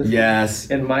into this. Yes.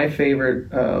 And my favorite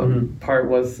part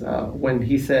was when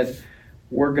he said,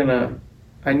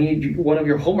 I need you, one of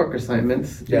your homework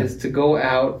assignments Yeah. is to go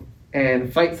out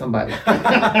and fight somebody.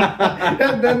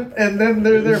 and then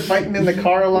they're fighting in the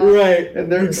car a lot. Right.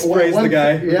 And they're Sprays the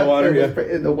guy with the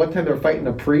water, The one time they're fighting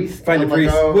a priest. Fighting I'm the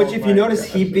priest, like, oh which if you my notice,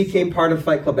 gosh, he it's became part of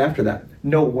Fight Club after that.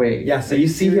 No way. Yeah, so Are you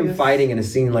see him serious? fighting in a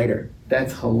scene later.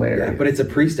 That's hilarious. Yeah, but it's a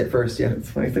priest at first, yeah. It's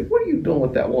funny. It's like, what are you doing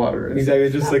with that water? It's Exactly,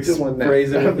 just stop like doing that.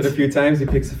 sprays it with it a few times, he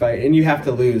picks a fight, and you have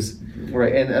to lose.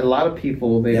 Right, and a lot of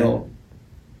people they Yeah. don't,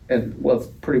 and it's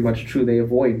pretty much true. They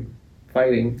avoid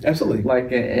fighting. Absolutely.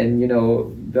 Like, and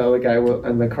the other guy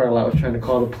in the car lot was trying to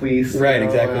call the police. Right, and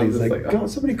exactly. I'm He's just like, "Go,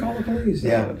 somebody call the police."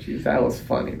 Yeah. Oh, geez, that was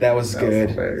funny. That was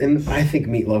good. hilarious. And I think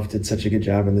Meatloaf did such a good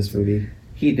job in this movie.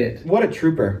 He did. What a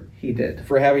trooper He did.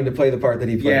 for having to play the part that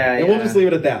he played. Yeah, and we'll yeah. just leave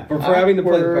it at that. But for having to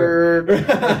play the part.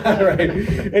 Right.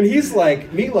 And he's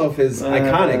like, Meatloaf is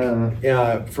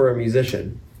iconic for a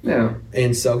musician. Yeah,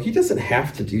 And so he doesn't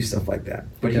have to do stuff like that.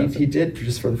 But he did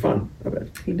just for the fun of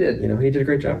it. he did. He did a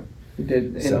great job. He did.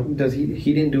 And So- does he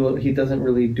didn't do it. He doesn't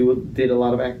really did a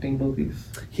lot of acting movies.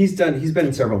 He's been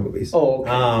in several movies. Oh,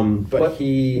 okay. But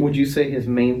he, Would you say his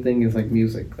main thing is like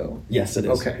music though? yes, it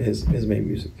is. Okay. His main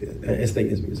music, his thing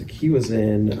is music. He was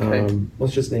in, Okay.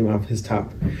 let's just name off his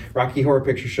top: Rocky Horror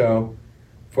Picture Show,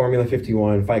 Formula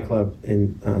 51, Fight Club,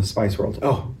 and Spice World.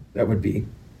 Oh, that would be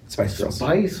Spice Girls.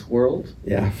 Spice World,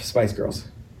 Yeah, Spice Girls.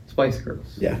 Spice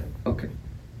Girls. Yeah. Okay.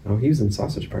 Oh, he was in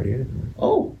Sausage Party. I didn't know.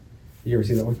 Oh You ever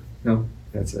see that one? no.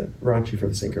 That's it. Raunchy for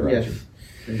the Sinker. Raunchy. Yes.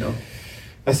 I know.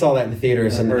 I saw that in the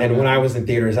theaters, I've and heard of when that. I was in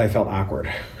theaters, I felt awkward.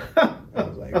 I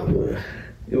was like, ugh.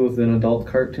 It was an adult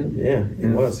cartoon. Yeah,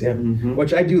 it was, yeah. Mhm.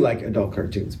 Which I do like adult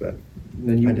cartoons, but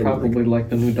Then I you didn't probably like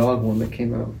the new dog one that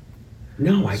came out.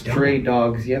 no, I Stray don't.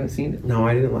 Dogs. You haven't seen it? No,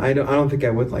 I didn't. I don't think I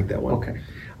would like that one. Okay.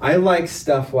 I like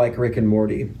stuff like Rick and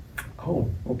Morty, Oh,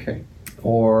 okay.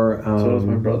 or So does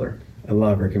my brother. I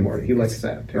love Rick and Morty. He likes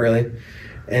that too. Really?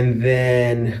 And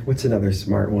then what's another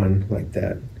smart one like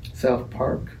that? South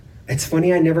Park. It's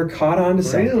funny, I never caught on to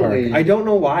South Park. Really? I don't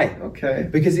know why. Okay.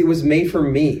 Because it was made for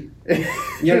me.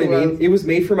 You know what I mean? It was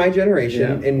made for my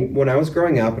generation, Yeah. and when I was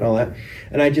growing up and all that,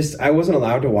 and I wasn't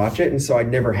allowed to watch it, and so I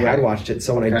never had Right. watched it.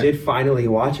 So when I Okay. did finally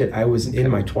watch it, I was in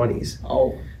my 20s,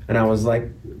 Oh. and I was like,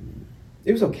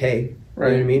 it was okay.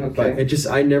 Right, You know what I mean? okay.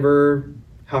 But I never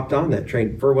hopped on that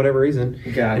train for whatever reason,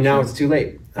 Gotcha. and now it's too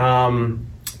late. All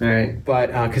right. But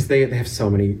because they have so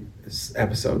many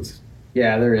episodes.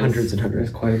 Yeah, there is. Hundreds and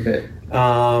hundreds. There's quite a bit.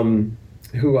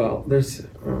 Who else? There's.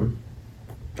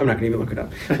 I'm not gonna even look it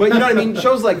up. But you know what I mean?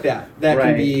 Shows like that can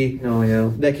Right. be Oh, yeah.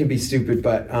 that can be stupid,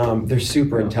 but they're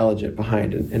super Yeah. intelligent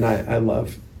behind it, and I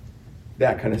love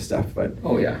that kind of stuff. But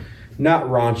Oh, yeah. not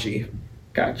raunchy.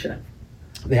 Gotcha.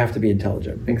 They have to be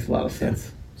intelligent. Makes a lot of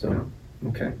sense. So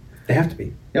Okay. they have to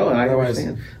be. No, I Otherwise,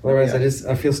 understand. otherwise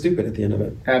Yeah. I feel stupid at the end of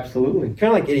it. Absolutely.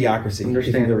 Kind of like Idiocracy. If you've ever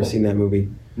Understandable. seen that movie,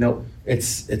 Nope.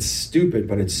 it's stupid,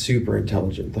 but it's super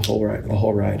intelligent. The whole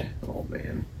ride, Oh,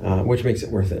 man. which makes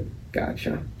it worth it.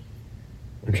 Gotcha.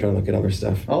 I'm trying to look at other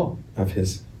stuff Oh, of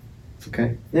his. it's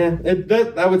okay. Yeah,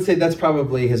 I would say that's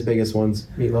probably his biggest ones,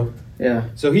 Meatloaf. Yeah.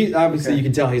 So he obviously Okay. you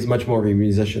can tell he's much more of a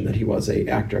musician than he was a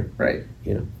actor. Right.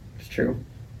 You know, It's true.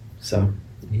 so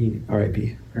he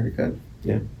R.I.P. Very good.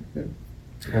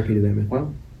 R.I.P. to that man.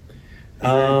 Well,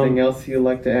 anything else you'd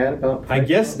like to add about? I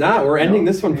guess not. We're ending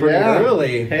this one pretty Yeah.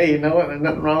 early. Hey, you know what? There's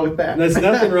nothing wrong with that. There's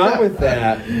nothing wrong with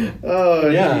that. Oh,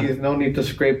 Yeah. geez. No need to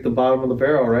scrape the bottom of the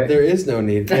barrel, right? There is no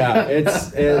need. Yeah,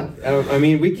 I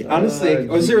mean, we can, honestly.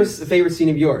 Was there a geez. favorite scene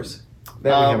of yours that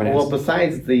we haven't well, asked?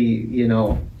 besides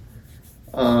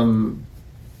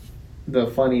the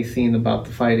funny scene about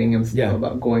the fighting and stuff, Yeah.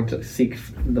 about going to seek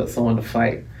someone to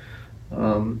fight,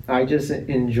 I just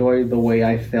enjoyed the way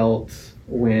I felt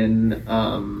when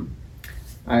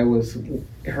I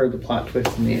heard the plot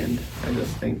twist in the end. I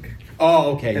just think,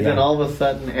 Oh, okay. and Yeah. then all of a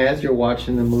sudden, as you're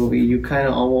watching the movie, you're kind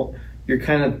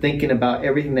of thinking about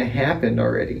everything that happened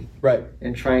already Right.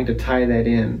 and trying to tie that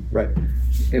in. Right.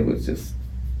 It was just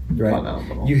Right.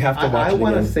 phenomenal. You have to watch I it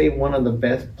want to again. say one of the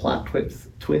best plot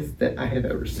twists that I have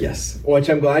ever seen. Yes. Which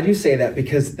I'm glad you say that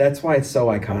because that's why it's so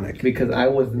iconic. Because I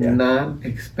was Yeah. not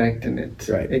expecting it.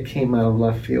 Right. It came out of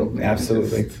left field, man.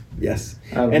 Absolutely. Just Yes.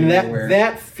 out of And nowhere.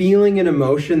 that feeling and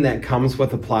emotion that comes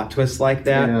with a plot twist like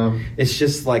that, Yeah. it's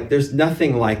just like there's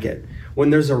nothing like it.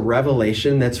 When there's a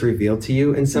revelation that's revealed to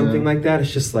you in something Yeah. like that,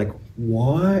 it's just like,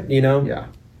 what? You know? Yeah.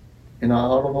 And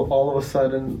all of a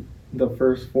sudden, the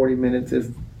first 40 minutes is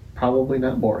probably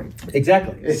not boring.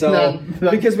 Exactly. It's So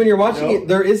not- because when you're watching No. it,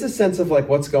 there is a sense of like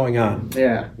what's going on.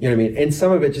 Yeah. You know what I mean? And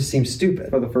some of it just seems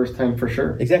stupid. For the first time, for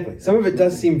sure. Exactly. Some of it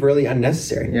does seem really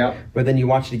unnecessary. Yeah. But then you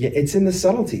watch it again. It's in the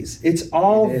subtleties. It's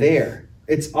all It is. there.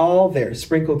 It's all there,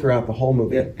 sprinkled throughout the whole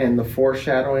movie. Yeah. And the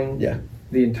foreshadowing. Yeah.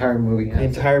 The entire movie has The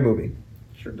entire movie it.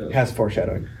 Sure does. has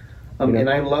foreshadowing. You know? And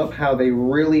I love how they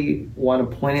really want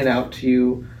to point it out to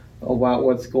you about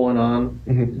what's going on,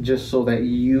 Mhm. just so that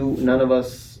none of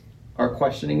us are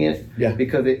questioning it. Yeah.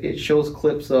 Because it shows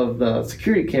clips of the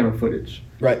security camera footage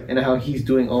Right. and how he's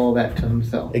doing all that to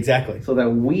himself, Exactly. so that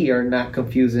we are not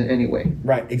confused in any way.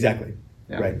 Right. Exactly.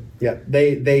 Yeah. Right. Yeah.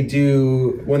 They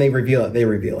do when they reveal it. They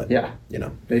reveal it. Yeah, You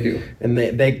know, they do. and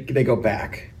they go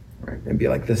back Right. and be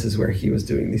like, this is where he was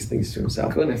doing these things to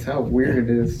himself. Goodness, how weird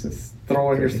it is just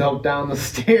throwing Crazy. yourself down the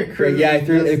stairs. Right, yeah, I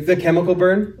threw the chemical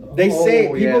burn. They say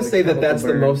Oh, yeah, people the say that chemical that's the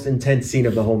burn. most intense scene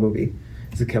of the whole movie.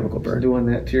 Is the chemical burn. doing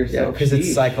that to Yeah, yourself. because it's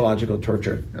Sheesh. psychological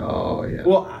torture. Oh yeah.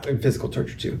 Well, and physical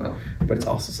torture too, Oh. but it's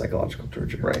also psychological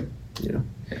torture. Right. You know,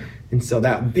 Yeah. and so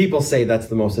that people say that's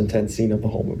the most intense scene of the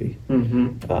whole movie.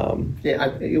 Mm-hmm. Yeah,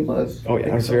 it was. Oh I yeah,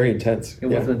 think it was so. very intense. It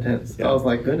yeah. was intense. Yeah. I was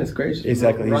like, goodness gracious.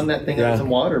 Exactly. Run that thing Yeah. in some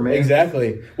water, man.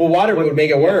 Exactly. Well, water would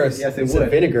make it Yes, worse. yes, it instead of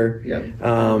would. vinegar. Yep.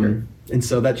 And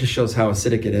so that just shows how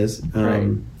acidic it is Right.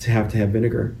 to have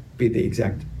vinegar. Be the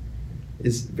exact.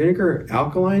 Is vinegar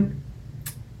alkaline?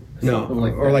 No, Something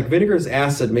like or that. like vinegar's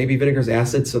acid. Maybe vinegar's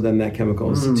acid, so then that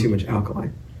chemical is Mm. too much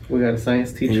alkaline, We got a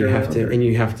science teacher. and you have around to. here. And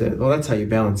you have to. Well, that's how you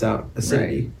balance out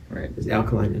acidity. Right. Is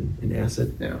alkaline and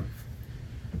acid. Yeah.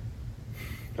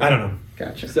 I don't know.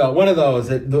 Gotcha. So one of those.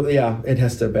 It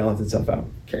has to balance itself out.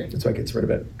 Okay. That's why it gets rid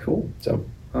of it. Cool. So,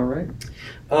 All right.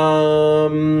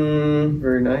 is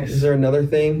Very nice. there another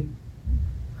thing?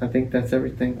 I think that's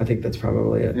everything. I think that's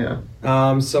probably it.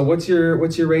 Yeah. So what's your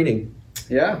rating?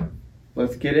 Yeah.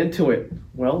 Let's get into it.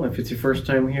 Well, if it's your first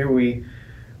time here,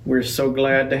 we're so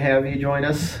glad to have you join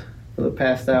us for the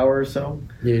past hour or so.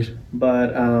 Yes.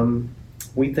 But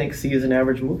we think C is an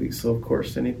average movie, so of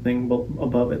course anything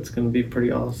above it's going to be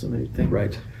pretty awesome. Anything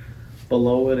Right.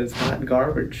 below it is hot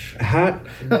garbage. Hot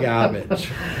garbage.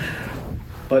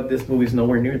 But this movie's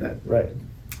nowhere near that. Right.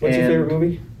 What's your And- favorite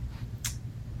movie?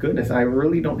 goodness, I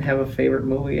really don't have a favorite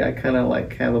movie. I kind of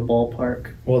like have a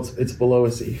ballpark. Well, it's below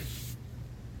a C.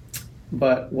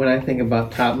 But when I think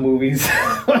about top movies,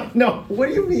 no, what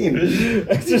do you mean?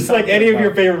 It's just like any of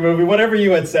your favorite movie, whatever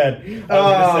you had said. I was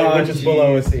going to say which is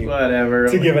below a C. Whatever.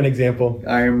 To give an example.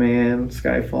 Iron Man,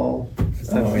 Skyfall.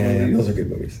 Oh, yeah, those are good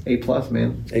movies. A+,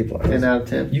 man. A+. 10 out of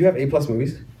 10. You have A+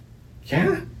 movies?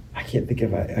 Yeah. I can't think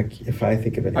if I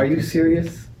think of it. Are you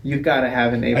serious? You've got to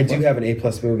have an A+. I do have an A+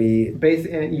 movie.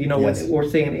 You know, Yes. when we're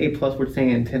saying A+, we're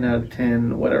saying 10 out of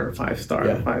 10, whatever, 5 star,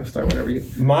 Yeah. 5 star, whatever you.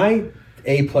 My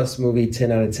A+ movie,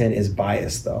 10 out of 10, is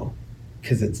Biased, though.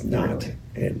 Because it's not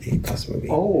an A+ movie.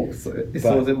 Oh, so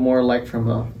is it more like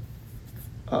from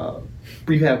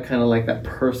you have kind of like that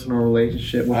personal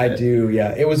relationship with I it? do,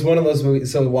 yeah. It was one of those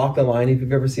movies. So Walk the Line, if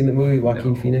you've ever seen the movie,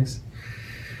 Joaquin No. Phoenix.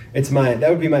 That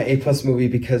would be my A+ movie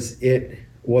because it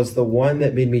was the one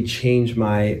that made me change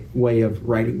my way of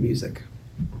writing music.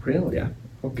 Really? Yeah.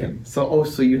 Okay. So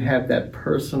you have that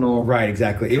personal. Right,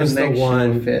 exactly. It was the Connection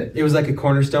one. with it. It was like a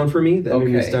cornerstone for me that made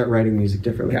me Okay. start writing music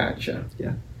differently. Gotcha.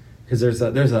 Yeah. Because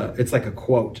it's like a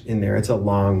quote in there. It's a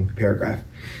long paragraph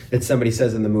that somebody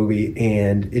says in the movie,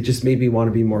 and it just made me want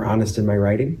to be more honest in my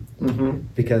writing Mm-hmm.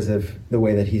 because of the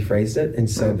way that he phrased it. And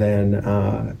so then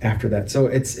after that, so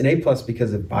it's an A+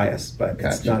 because of Bias, but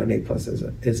it's Gotcha. not an A+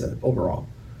 as a overall.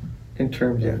 In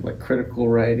terms Yeah. of like critical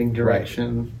writing,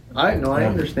 direction. I Yeah.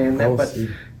 understand I that, will but see.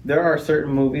 there are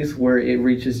certain movies where it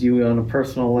reaches you on a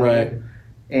personal level. Right.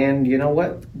 And you know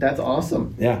what? That's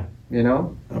awesome. Yeah. You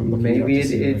know, I'm looking maybe up to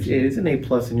see it it. is an A+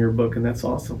 in your book, and that's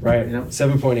awesome. Right. You know.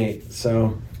 7.8.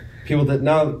 So people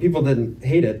didn't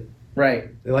hate it. Right.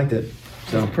 They liked it.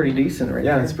 So It's pretty decent, right?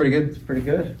 yeah, there. it's pretty good. It's pretty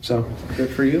good. So Good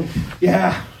for you.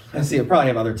 yeah, I see. I probably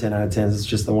have other 10 out of 10s. It's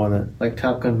just the one that. Like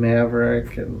Top Gun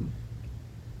Maverick and.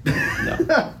 No,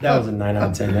 that was a 9 out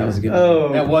of 10. That was a good. Oh,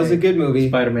 movie. That was a good movie.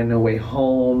 Spider-Man: No Way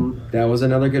Home, That was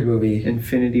another good movie.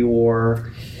 Infinity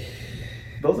War.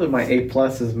 Those are my A+,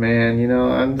 man. You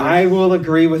know, I'm just, I will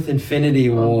agree with Infinity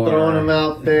War. throwing them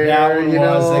out there. That one you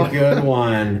was know. a good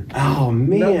one. Oh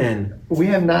man, We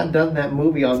have not done that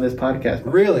movie on this podcast.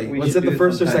 really? We Was should it the do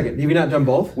first or sometime. second? Have you not done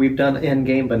both? We've done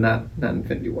Endgame, but not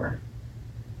Infinity War.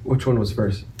 Which one was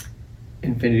first?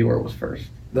 Infinity War was first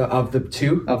Of the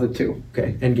two? of the two.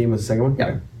 Okay, Endgame was the second one. Yeah.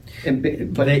 Okay.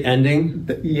 But But the ending?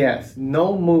 yes,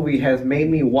 no movie has made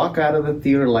me walk out of the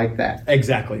theater like that.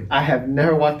 Exactly. I have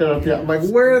never walked out of the theater. I'm like,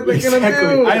 where are they gonna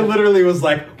do? I literally was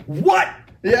like, what?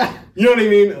 Yeah. You know what I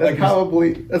mean?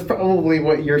 That's probably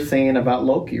what you're saying about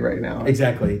Loki right now.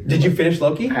 Exactly. Did you finish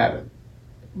Loki? I haven't.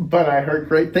 But I heard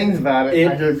great things about it.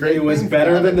 I heard great It was things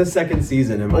better about than it. the second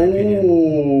season, in my opinion.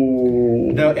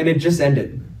 Oh. No, and it just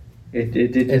ended. It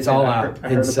did. It's all I out. heard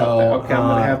And about so, that. Okay, I'm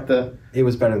gonna have to It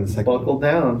was better than the second buckle one.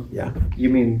 down. Yeah. You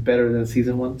mean better than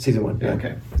season one? Season one. Yeah.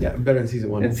 Okay. Yeah, better than season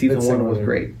one. And season The second one was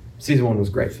great. Season one was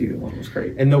great. Season one was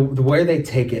great. And the where they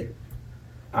take it,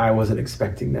 I wasn't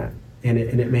expecting that. And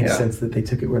it makes Yeah. sense that they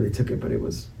took it where they took it, but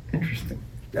Interesting.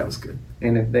 that was good.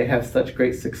 And if they have such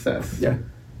great success, Yeah.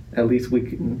 at least we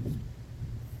can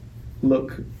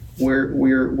look where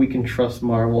we can trust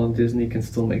Marvel and Disney can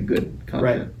still make good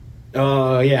content.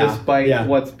 Oh, yeah. Despite yeah.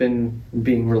 what's been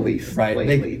being released Right.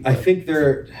 lately. I think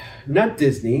they're not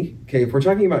Disney. Okay, if we're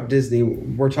talking about Disney,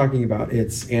 we're talking about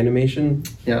its animation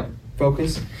Yeah.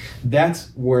 focus.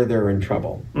 That's where they're in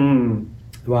trouble.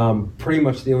 Pretty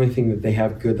much the only thing that they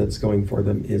have good that's going for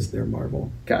them is their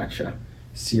Marvel Gotcha.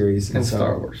 series And so-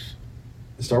 Star Wars.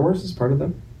 Star Wars is part of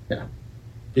them. Yeah.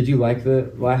 Did you like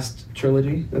the last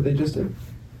trilogy that they just did?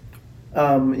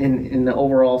 In the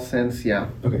overall sense, yeah.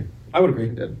 Okay, I would I agree.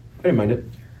 did. I didn't mind it.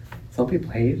 Some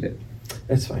people hated it.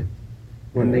 It's fine.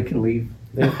 And they can leave.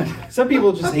 Some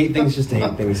people just hate things just to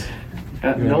hate things.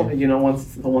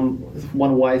 Once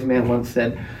one wise man once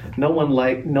said, no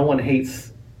one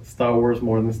hates Star Wars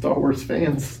more than Star Wars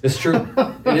fans. It's true.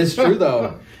 It is true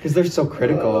though, because they're so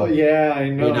critical. Oh, yeah, I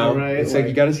know, You know, right? it's like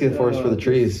you got to see the forest for the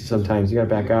trees. Sometimes you got to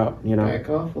back out. You know, Back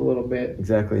off a little bit.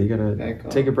 exactly. You got Back to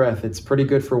off. take a breath. It's pretty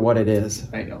good for what it is.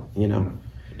 I know. You know,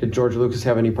 did George Lucas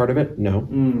have any part of it? No,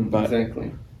 but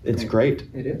Exactly. it's great.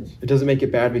 It is. It doesn't make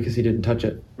it bad because he didn't touch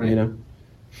it. Right. You know.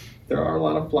 There are a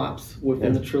lot of flops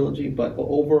within Yeah. the trilogy, but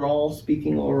overall,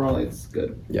 it's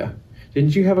good. Yeah.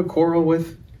 Didn't you have a quarrel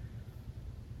with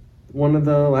one of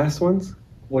the last ones?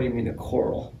 What do you mean a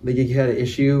coral? Like you had an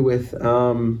issue with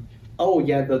Oh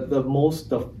yeah, the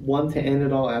one to end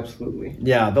it all, absolutely.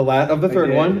 yeah, the last of the I third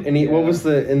did, one. And what yeah. was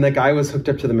the guy was hooked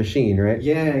up to the machine, right?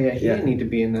 Yeah, he Yeah. didn't need to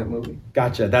be in that movie.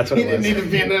 Gotcha. That's what He it was. didn't need to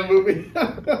be in that movie.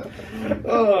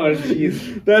 Oh,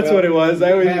 jeez. That's what it was.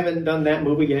 I We was- haven't done that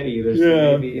movie yet either. So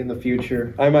Yeah. maybe in the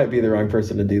future. I might be the wrong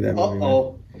person to do that movie. man.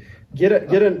 Uh-oh. Get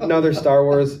another Star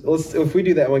Wars. If we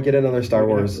do that one, get another Star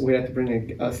Wars. We have to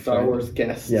bring a Star Wars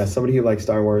guest. Yeah, somebody who likes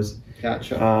Star Wars.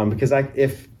 Gotcha. Because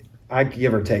if I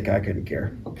give or take, I couldn't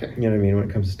care. Okay. You know what I mean when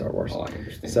it comes to Star Wars. Oh, I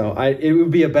understand. So it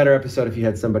would be a better episode if you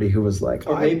had somebody who was like,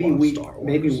 Or Star Wars.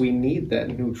 maybe we need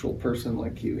that neutral person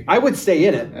like you. I would stay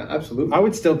in it. Yeah, absolutely. I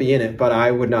would still be in it, but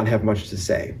I would not have much to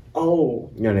say. Oh.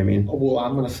 You know what I mean? Well,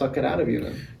 I'm gonna suck it out of you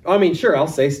then. I mean, sure, I'll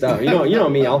say stuff. You know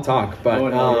me, I'll talk, but Oh,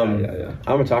 no, yeah.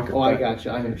 I'm a talker. Oh, I but- got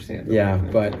you. I understand. Yeah,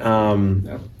 but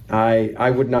Yeah. I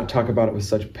would not talk about it with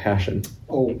such passion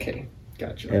Okay.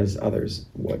 Gotcha. as others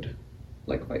would,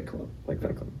 Like Fight Club. like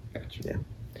Fight Club. Gotcha. Yeah.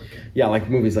 Yeah, like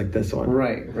movies like this one.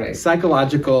 Right.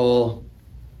 Psychological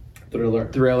Thriller.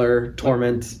 thriller,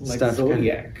 torment Like stuff.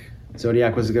 Zodiac.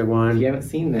 Zodiac was a good If one. you haven't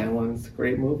seen that one, it's a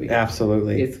great movie.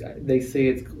 Absolutely. They say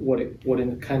it's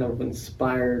kind of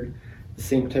inspired the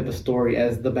same type of story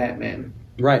as the Batman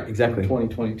Right, exactly.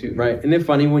 2022. Right. Isn't it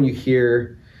funny when you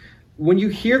hear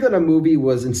that a movie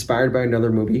was inspired by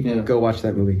another movie? Yeah. Go watch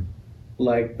that movie.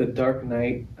 Like the Dark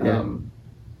Knight. Yeah.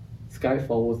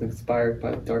 Skyfall was inspired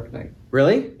by the Dark Knight.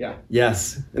 Really? Yeah.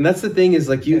 Yes. And that's the thing is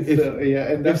like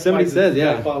And that's somebody why says,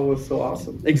 yeah. Skyfall was so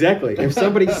awesome. Exactly. If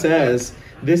somebody says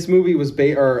this movie was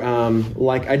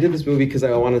like I did this movie because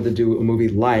I wanted to do a movie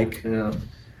like, Yeah.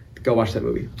 go watch that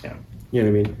movie. Yeah. You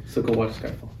know what I mean? So go watch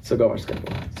Skyfall. So go watch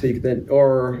Skyfall. So you can then Have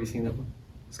or you seen that one?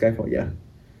 Skyfall, yeah.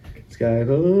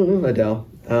 Skyfall, Adele.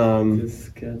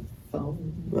 Skyfall.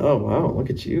 Oh wow, look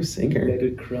at you, singer. Let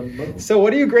it crumble. So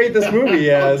what do you grade this movie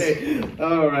as? Okay.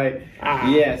 All right. Ah.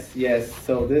 Yes.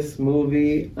 So this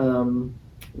movie,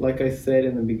 like I said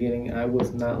in the beginning, I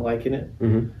was not liking it,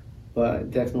 Mhm.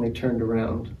 but definitely turned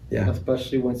around. Yeah.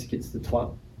 Especially once it gets to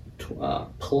the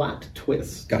plot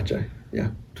twist. Gotcha.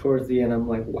 Yeah. Towards the end, I'm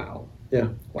like, wow. Yeah.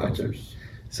 Gotcha. Wowzers.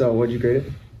 So what'd you grade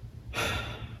it?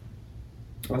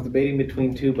 I was debating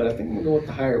between two, but I think I'm going to go with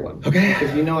the higher one. Okay.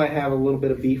 Because I have a little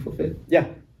bit of beef with it. Yeah.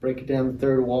 Breaking down the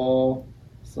third wall,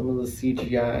 some of the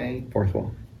CGI, Fourth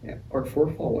wall. yeah, or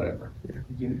fourth wall, whatever.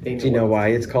 Yeah. They Do you know what why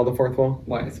it's called the fourth wall?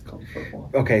 Why is it called fourth wall?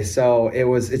 Okay, so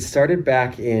it started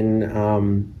back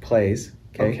in plays.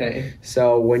 Okay.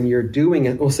 So when you're doing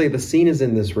it, we'll say the scene is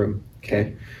in this room.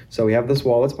 Okay. So we have this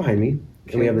wall that's behind me,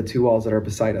 and we have the two walls that are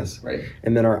beside us. Right.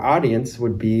 And then our audience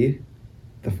would be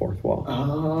the fourth wall.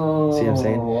 Oh. See what I'm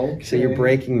saying? Okay. So you're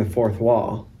breaking the fourth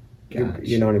wall. Gotcha.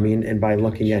 You know what I mean? And by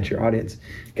looking at your audience.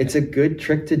 It's a good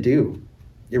trick to do.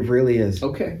 It really is.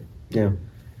 Okay. Yeah.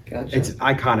 Gotcha. It's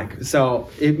iconic. So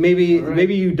maybe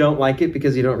you don't like it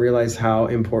because you don't realize how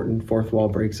important fourth wall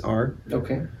breaks are,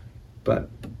 okay. but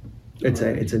it's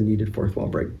a needed fourth wall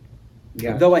break.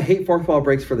 Yeah. Though I hate fourth wall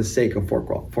breaks for the sake of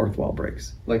fourth wall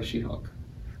breaks. Like She-Hulk.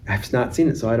 I've not seen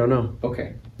it, so I don't know.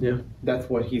 Okay. Yeah. That's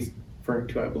what he's referring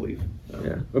to, I believe.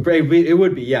 Yeah. It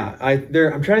would be, yeah.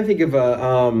 I'm trying to think of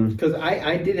a Because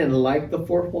I didn't like the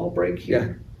fourth wall break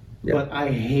here. Yeah. But I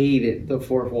hated the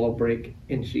fourth wall break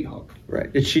in She-Hulk.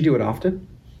 right. Did she do it often?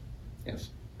 Yes.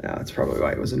 Yeah, that's probably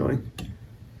why it was annoying.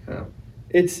 Yeah.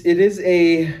 It is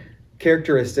a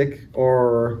characteristic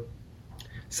or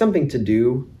something to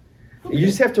do. Okay. You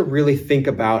just have to really think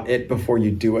about it before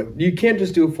you do it. You can't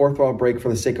just do a fourth wall break for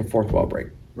the sake of fourth wall break,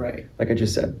 Right. like I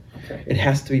just said. Okay. It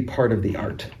has to be part of the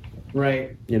art,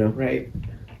 Right. you know? Right.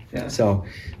 Yeah. So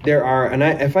there are, and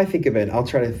if I think of it, I'll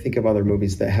try to think of other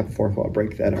movies that have a fourth wall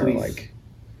break that are Please. like,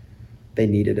 they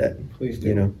needed it, Please do.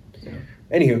 you know? Yeah.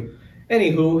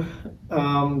 Anywho,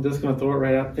 Just gonna throw it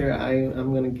right out there.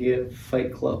 I'm gonna give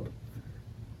Fight Club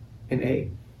an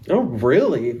A. oh,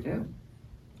 really? Yeah.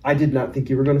 I did not think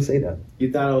you were going to say that.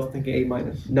 You thought I was thinking A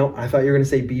minus? No, I thought you were going to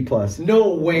say B plus.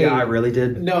 No way. Yeah, I really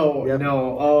did. No, Yep.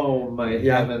 no. Oh my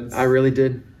Yeah, heavens. I really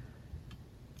did.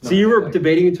 So No, you were like-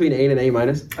 debating between A and an A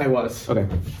minus? I was. Okay,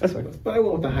 that's fine. But I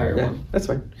went with the higher Yeah, one. that's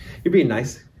fine. You're being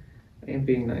nice. And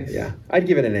being nice. Yeah, I'd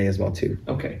give it an A as well too.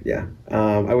 Okay. Yeah,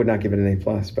 I would not give it an A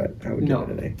plus, but I would No.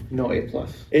 give it an No A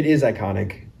plus. A. It is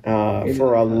iconic It is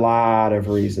for a iconic. lot of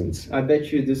reasons. I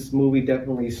bet you this movie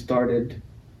definitely started.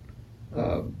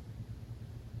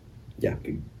 Yeah.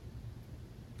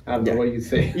 I don't know Yeah. what you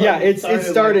say. Yeah, it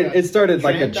started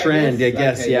like a trend, I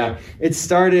guess. Okay, yeah. It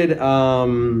started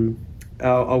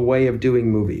a way of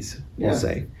doing movies. We'll Yeah.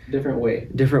 say. Different way.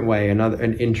 Different way, an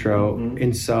intro. Mhm.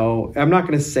 And so I'm not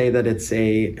going to say that it's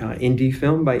a indie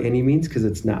film by any means, because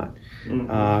it's not.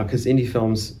 Mhm. Because indie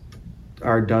films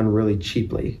are done really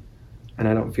cheaply, and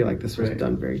I don't feel like this was Right.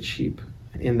 done very cheap.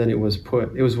 And then it was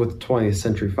with 20th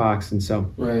Century Fox, and so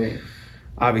Right.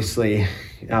 obviously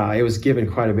it was given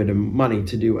quite a bit of money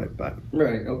to do it. But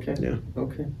Right. Okay. Yeah.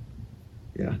 Okay.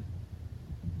 yeah,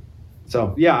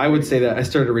 So yeah, I would say that I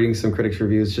started reading some critics'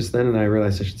 reviews just then, and I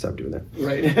realized I should stop doing that.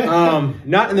 Right.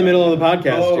 Not in the middle of the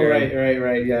podcast. Oh, Jared.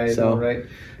 right. Yeah, I know, right.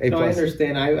 A+. No, I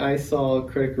understand. I saw a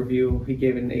critic review. He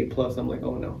gave it an A+. I'm like,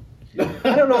 oh no.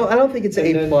 I don't know. I don't think it's And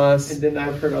A+. then- And then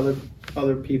I've heard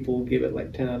other people give it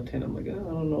like 10 out of 10. I'm like, oh,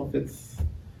 I don't know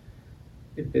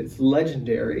if it's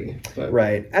legendary. But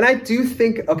Right. And I do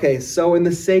think, okay, so in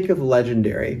the sake of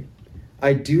legendary,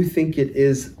 I do think it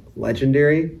is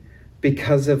legendary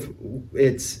because of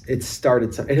it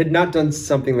started. It had not done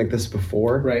something like this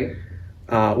before. Right.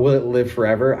 Will it live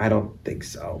forever? I don't think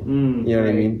so. You know what I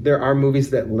right. mean? There are movies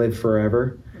that live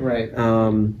forever. Right.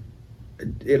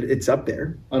 It's up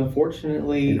there.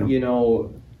 Unfortunately,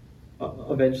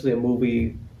 eventually a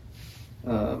movie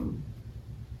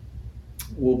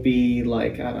will be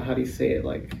like, how do you say it?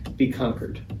 Like, be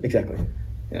conquered. Exactly.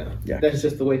 Yeah. Yeah. That's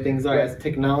just the way things are. Right. As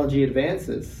technology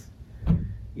advances,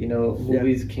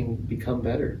 movies can become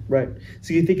better. Right.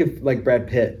 So you think of like Brad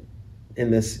Pitt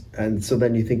in this, and so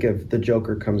then you think of the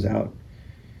Joker comes out,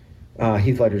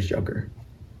 Heath Ledger's Joker.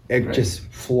 It Right. just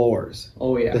floors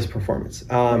Oh, yeah. this performance.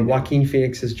 Right. Joaquin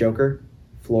Phoenix's Joker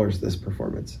floors this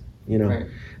performance. Right.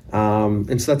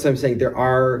 And so that's what I'm saying. There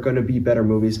are going to be better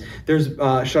movies. There's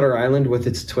Shutter Island with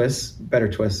its twists, better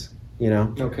twists.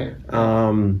 Okay.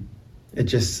 It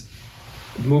just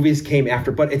movies came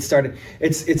after, but it started.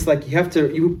 It's like you have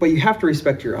to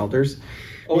respect your elders.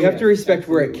 Oh, you have yeah, to respect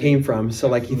where it absolutely. came from. So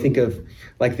like you think of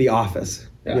like The Office.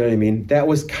 Yeah. You know what I mean? That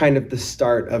was kind of the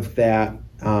start of that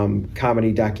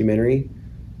comedy documentary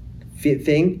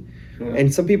thing. Yeah.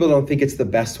 And some people don't think it's the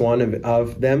best one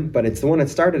of them, but it's the one that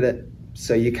started it.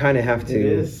 So you kind of have It to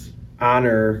is.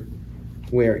 honor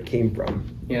where it came from.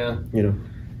 Yeah. You know?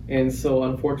 And so,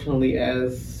 unfortunately,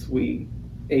 as we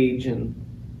age and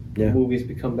Yeah. movies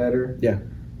become better, Yeah.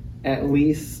 at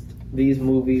least these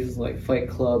movies like Fight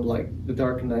Club, like The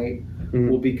Dark Knight, Mhm.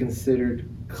 will be considered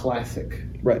classic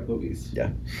Right. movies. Yeah.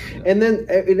 And then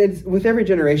it's, with every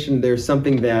generation, there's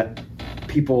something that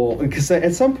people, because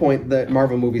at some point, the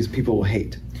Marvel movies people will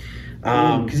hate.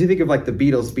 Because you think of like the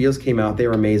Beatles came out, they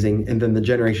were amazing, and then the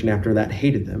generation after that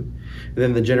hated them. And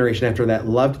then the generation after that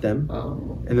loved them. Oh,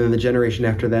 And then the generation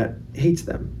after that hates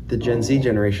them. The Gen Z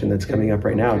generation that's okay, coming up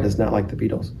right now okay. does not like the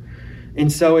Beatles.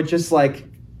 And so it just like,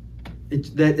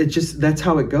 that's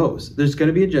how it goes. There's going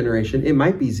to be a generation, it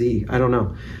might be Z, I don't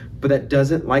know, but that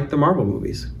doesn't like the Marvel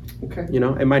movies. okay.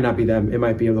 It might not be them, it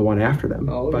might be the one after them.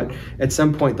 Oh, but yeah. at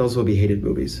some point, those will be hated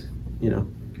movies,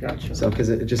 Gotcha. So, because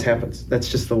it just happens. That's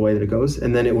just the way that it goes.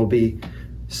 And then it will be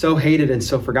so hated and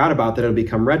so forgot about that it'll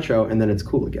become retro, and then it's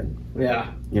cool again, Yeah,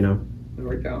 there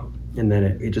we go. And then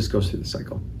it just goes through the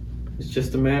cycle. It's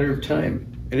just a matter of time.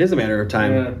 It is a matter of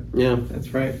time. Yeah.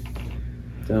 That's right.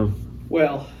 So,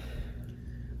 Well,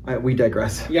 we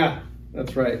digress. yeah,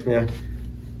 that's right. Yeah.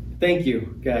 Thank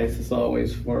you, guys, as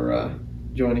always, for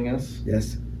joining us.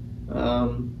 Yes.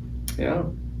 Yeah,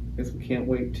 guess we can't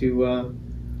wait to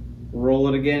roll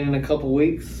it again in a couple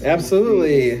weeks.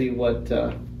 Absolutely. We'll see what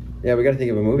Yeah, we got to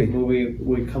think of a movie. movie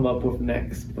we come up with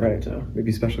next. But, Right.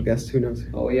 Maybe special guests. Who knows?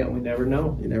 oh yeah, we never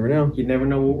know. You never know. You never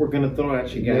know what we're gonna throw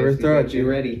at you guys. Never throw gotta at be you.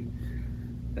 ready.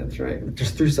 That's right.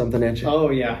 Just threw something at you. Oh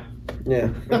yeah, Yeah.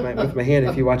 With my hand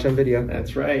if you watch on video.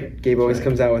 that's right. Gabe always That's right.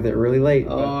 comes out with it really late.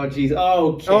 but- Oh jeez.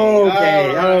 Okay. Okay.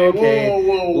 All right. Okay.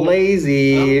 Whoa.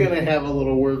 Lazy. I'm gonna have a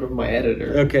little word with my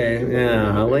editor. Okay.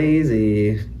 Yeah.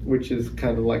 Lazy. Which is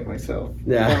kind of like myself.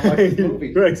 Yeah. Kinda like this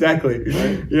movie. Exactly.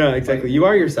 Right? Yeah. Exactly. You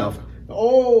are yourself.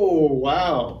 Oh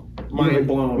wow! Mind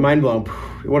blown. Mind blown.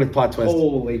 What a plot twist.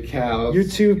 Holy cow! You're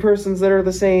two persons that are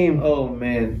the same. Oh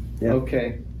man. Yeah.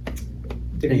 Okay.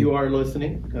 If you are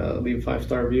listening, leave a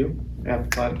 5-star review, Apple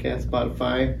Podcast,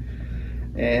 Spotify,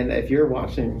 and if you're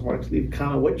watching, why don't you leave a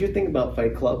comment? What did you think about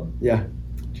Fight Club? Yeah.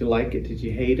 Did you like it? Did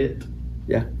you hate it?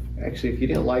 Yeah. Actually, if you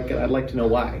didn't like it, I'd like to know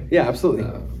why. Yeah. Absolutely.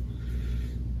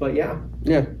 But yeah,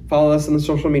 Yeah. Follow us on the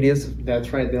social medias.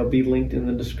 that's right. They'll be linked in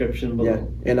the description below.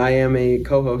 Yeah. And I am a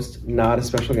co-host, not a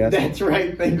special guest. That's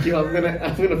right. Thank you. I'm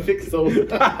gonna fix those.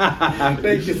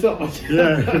 Thank you so much.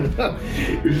 Yeah.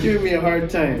 Giving me a hard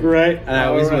time. Right. I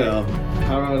always All right.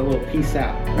 will. All right. A little peace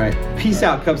out. All right. Peace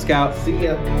out, Cub Scout. See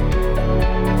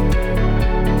ya.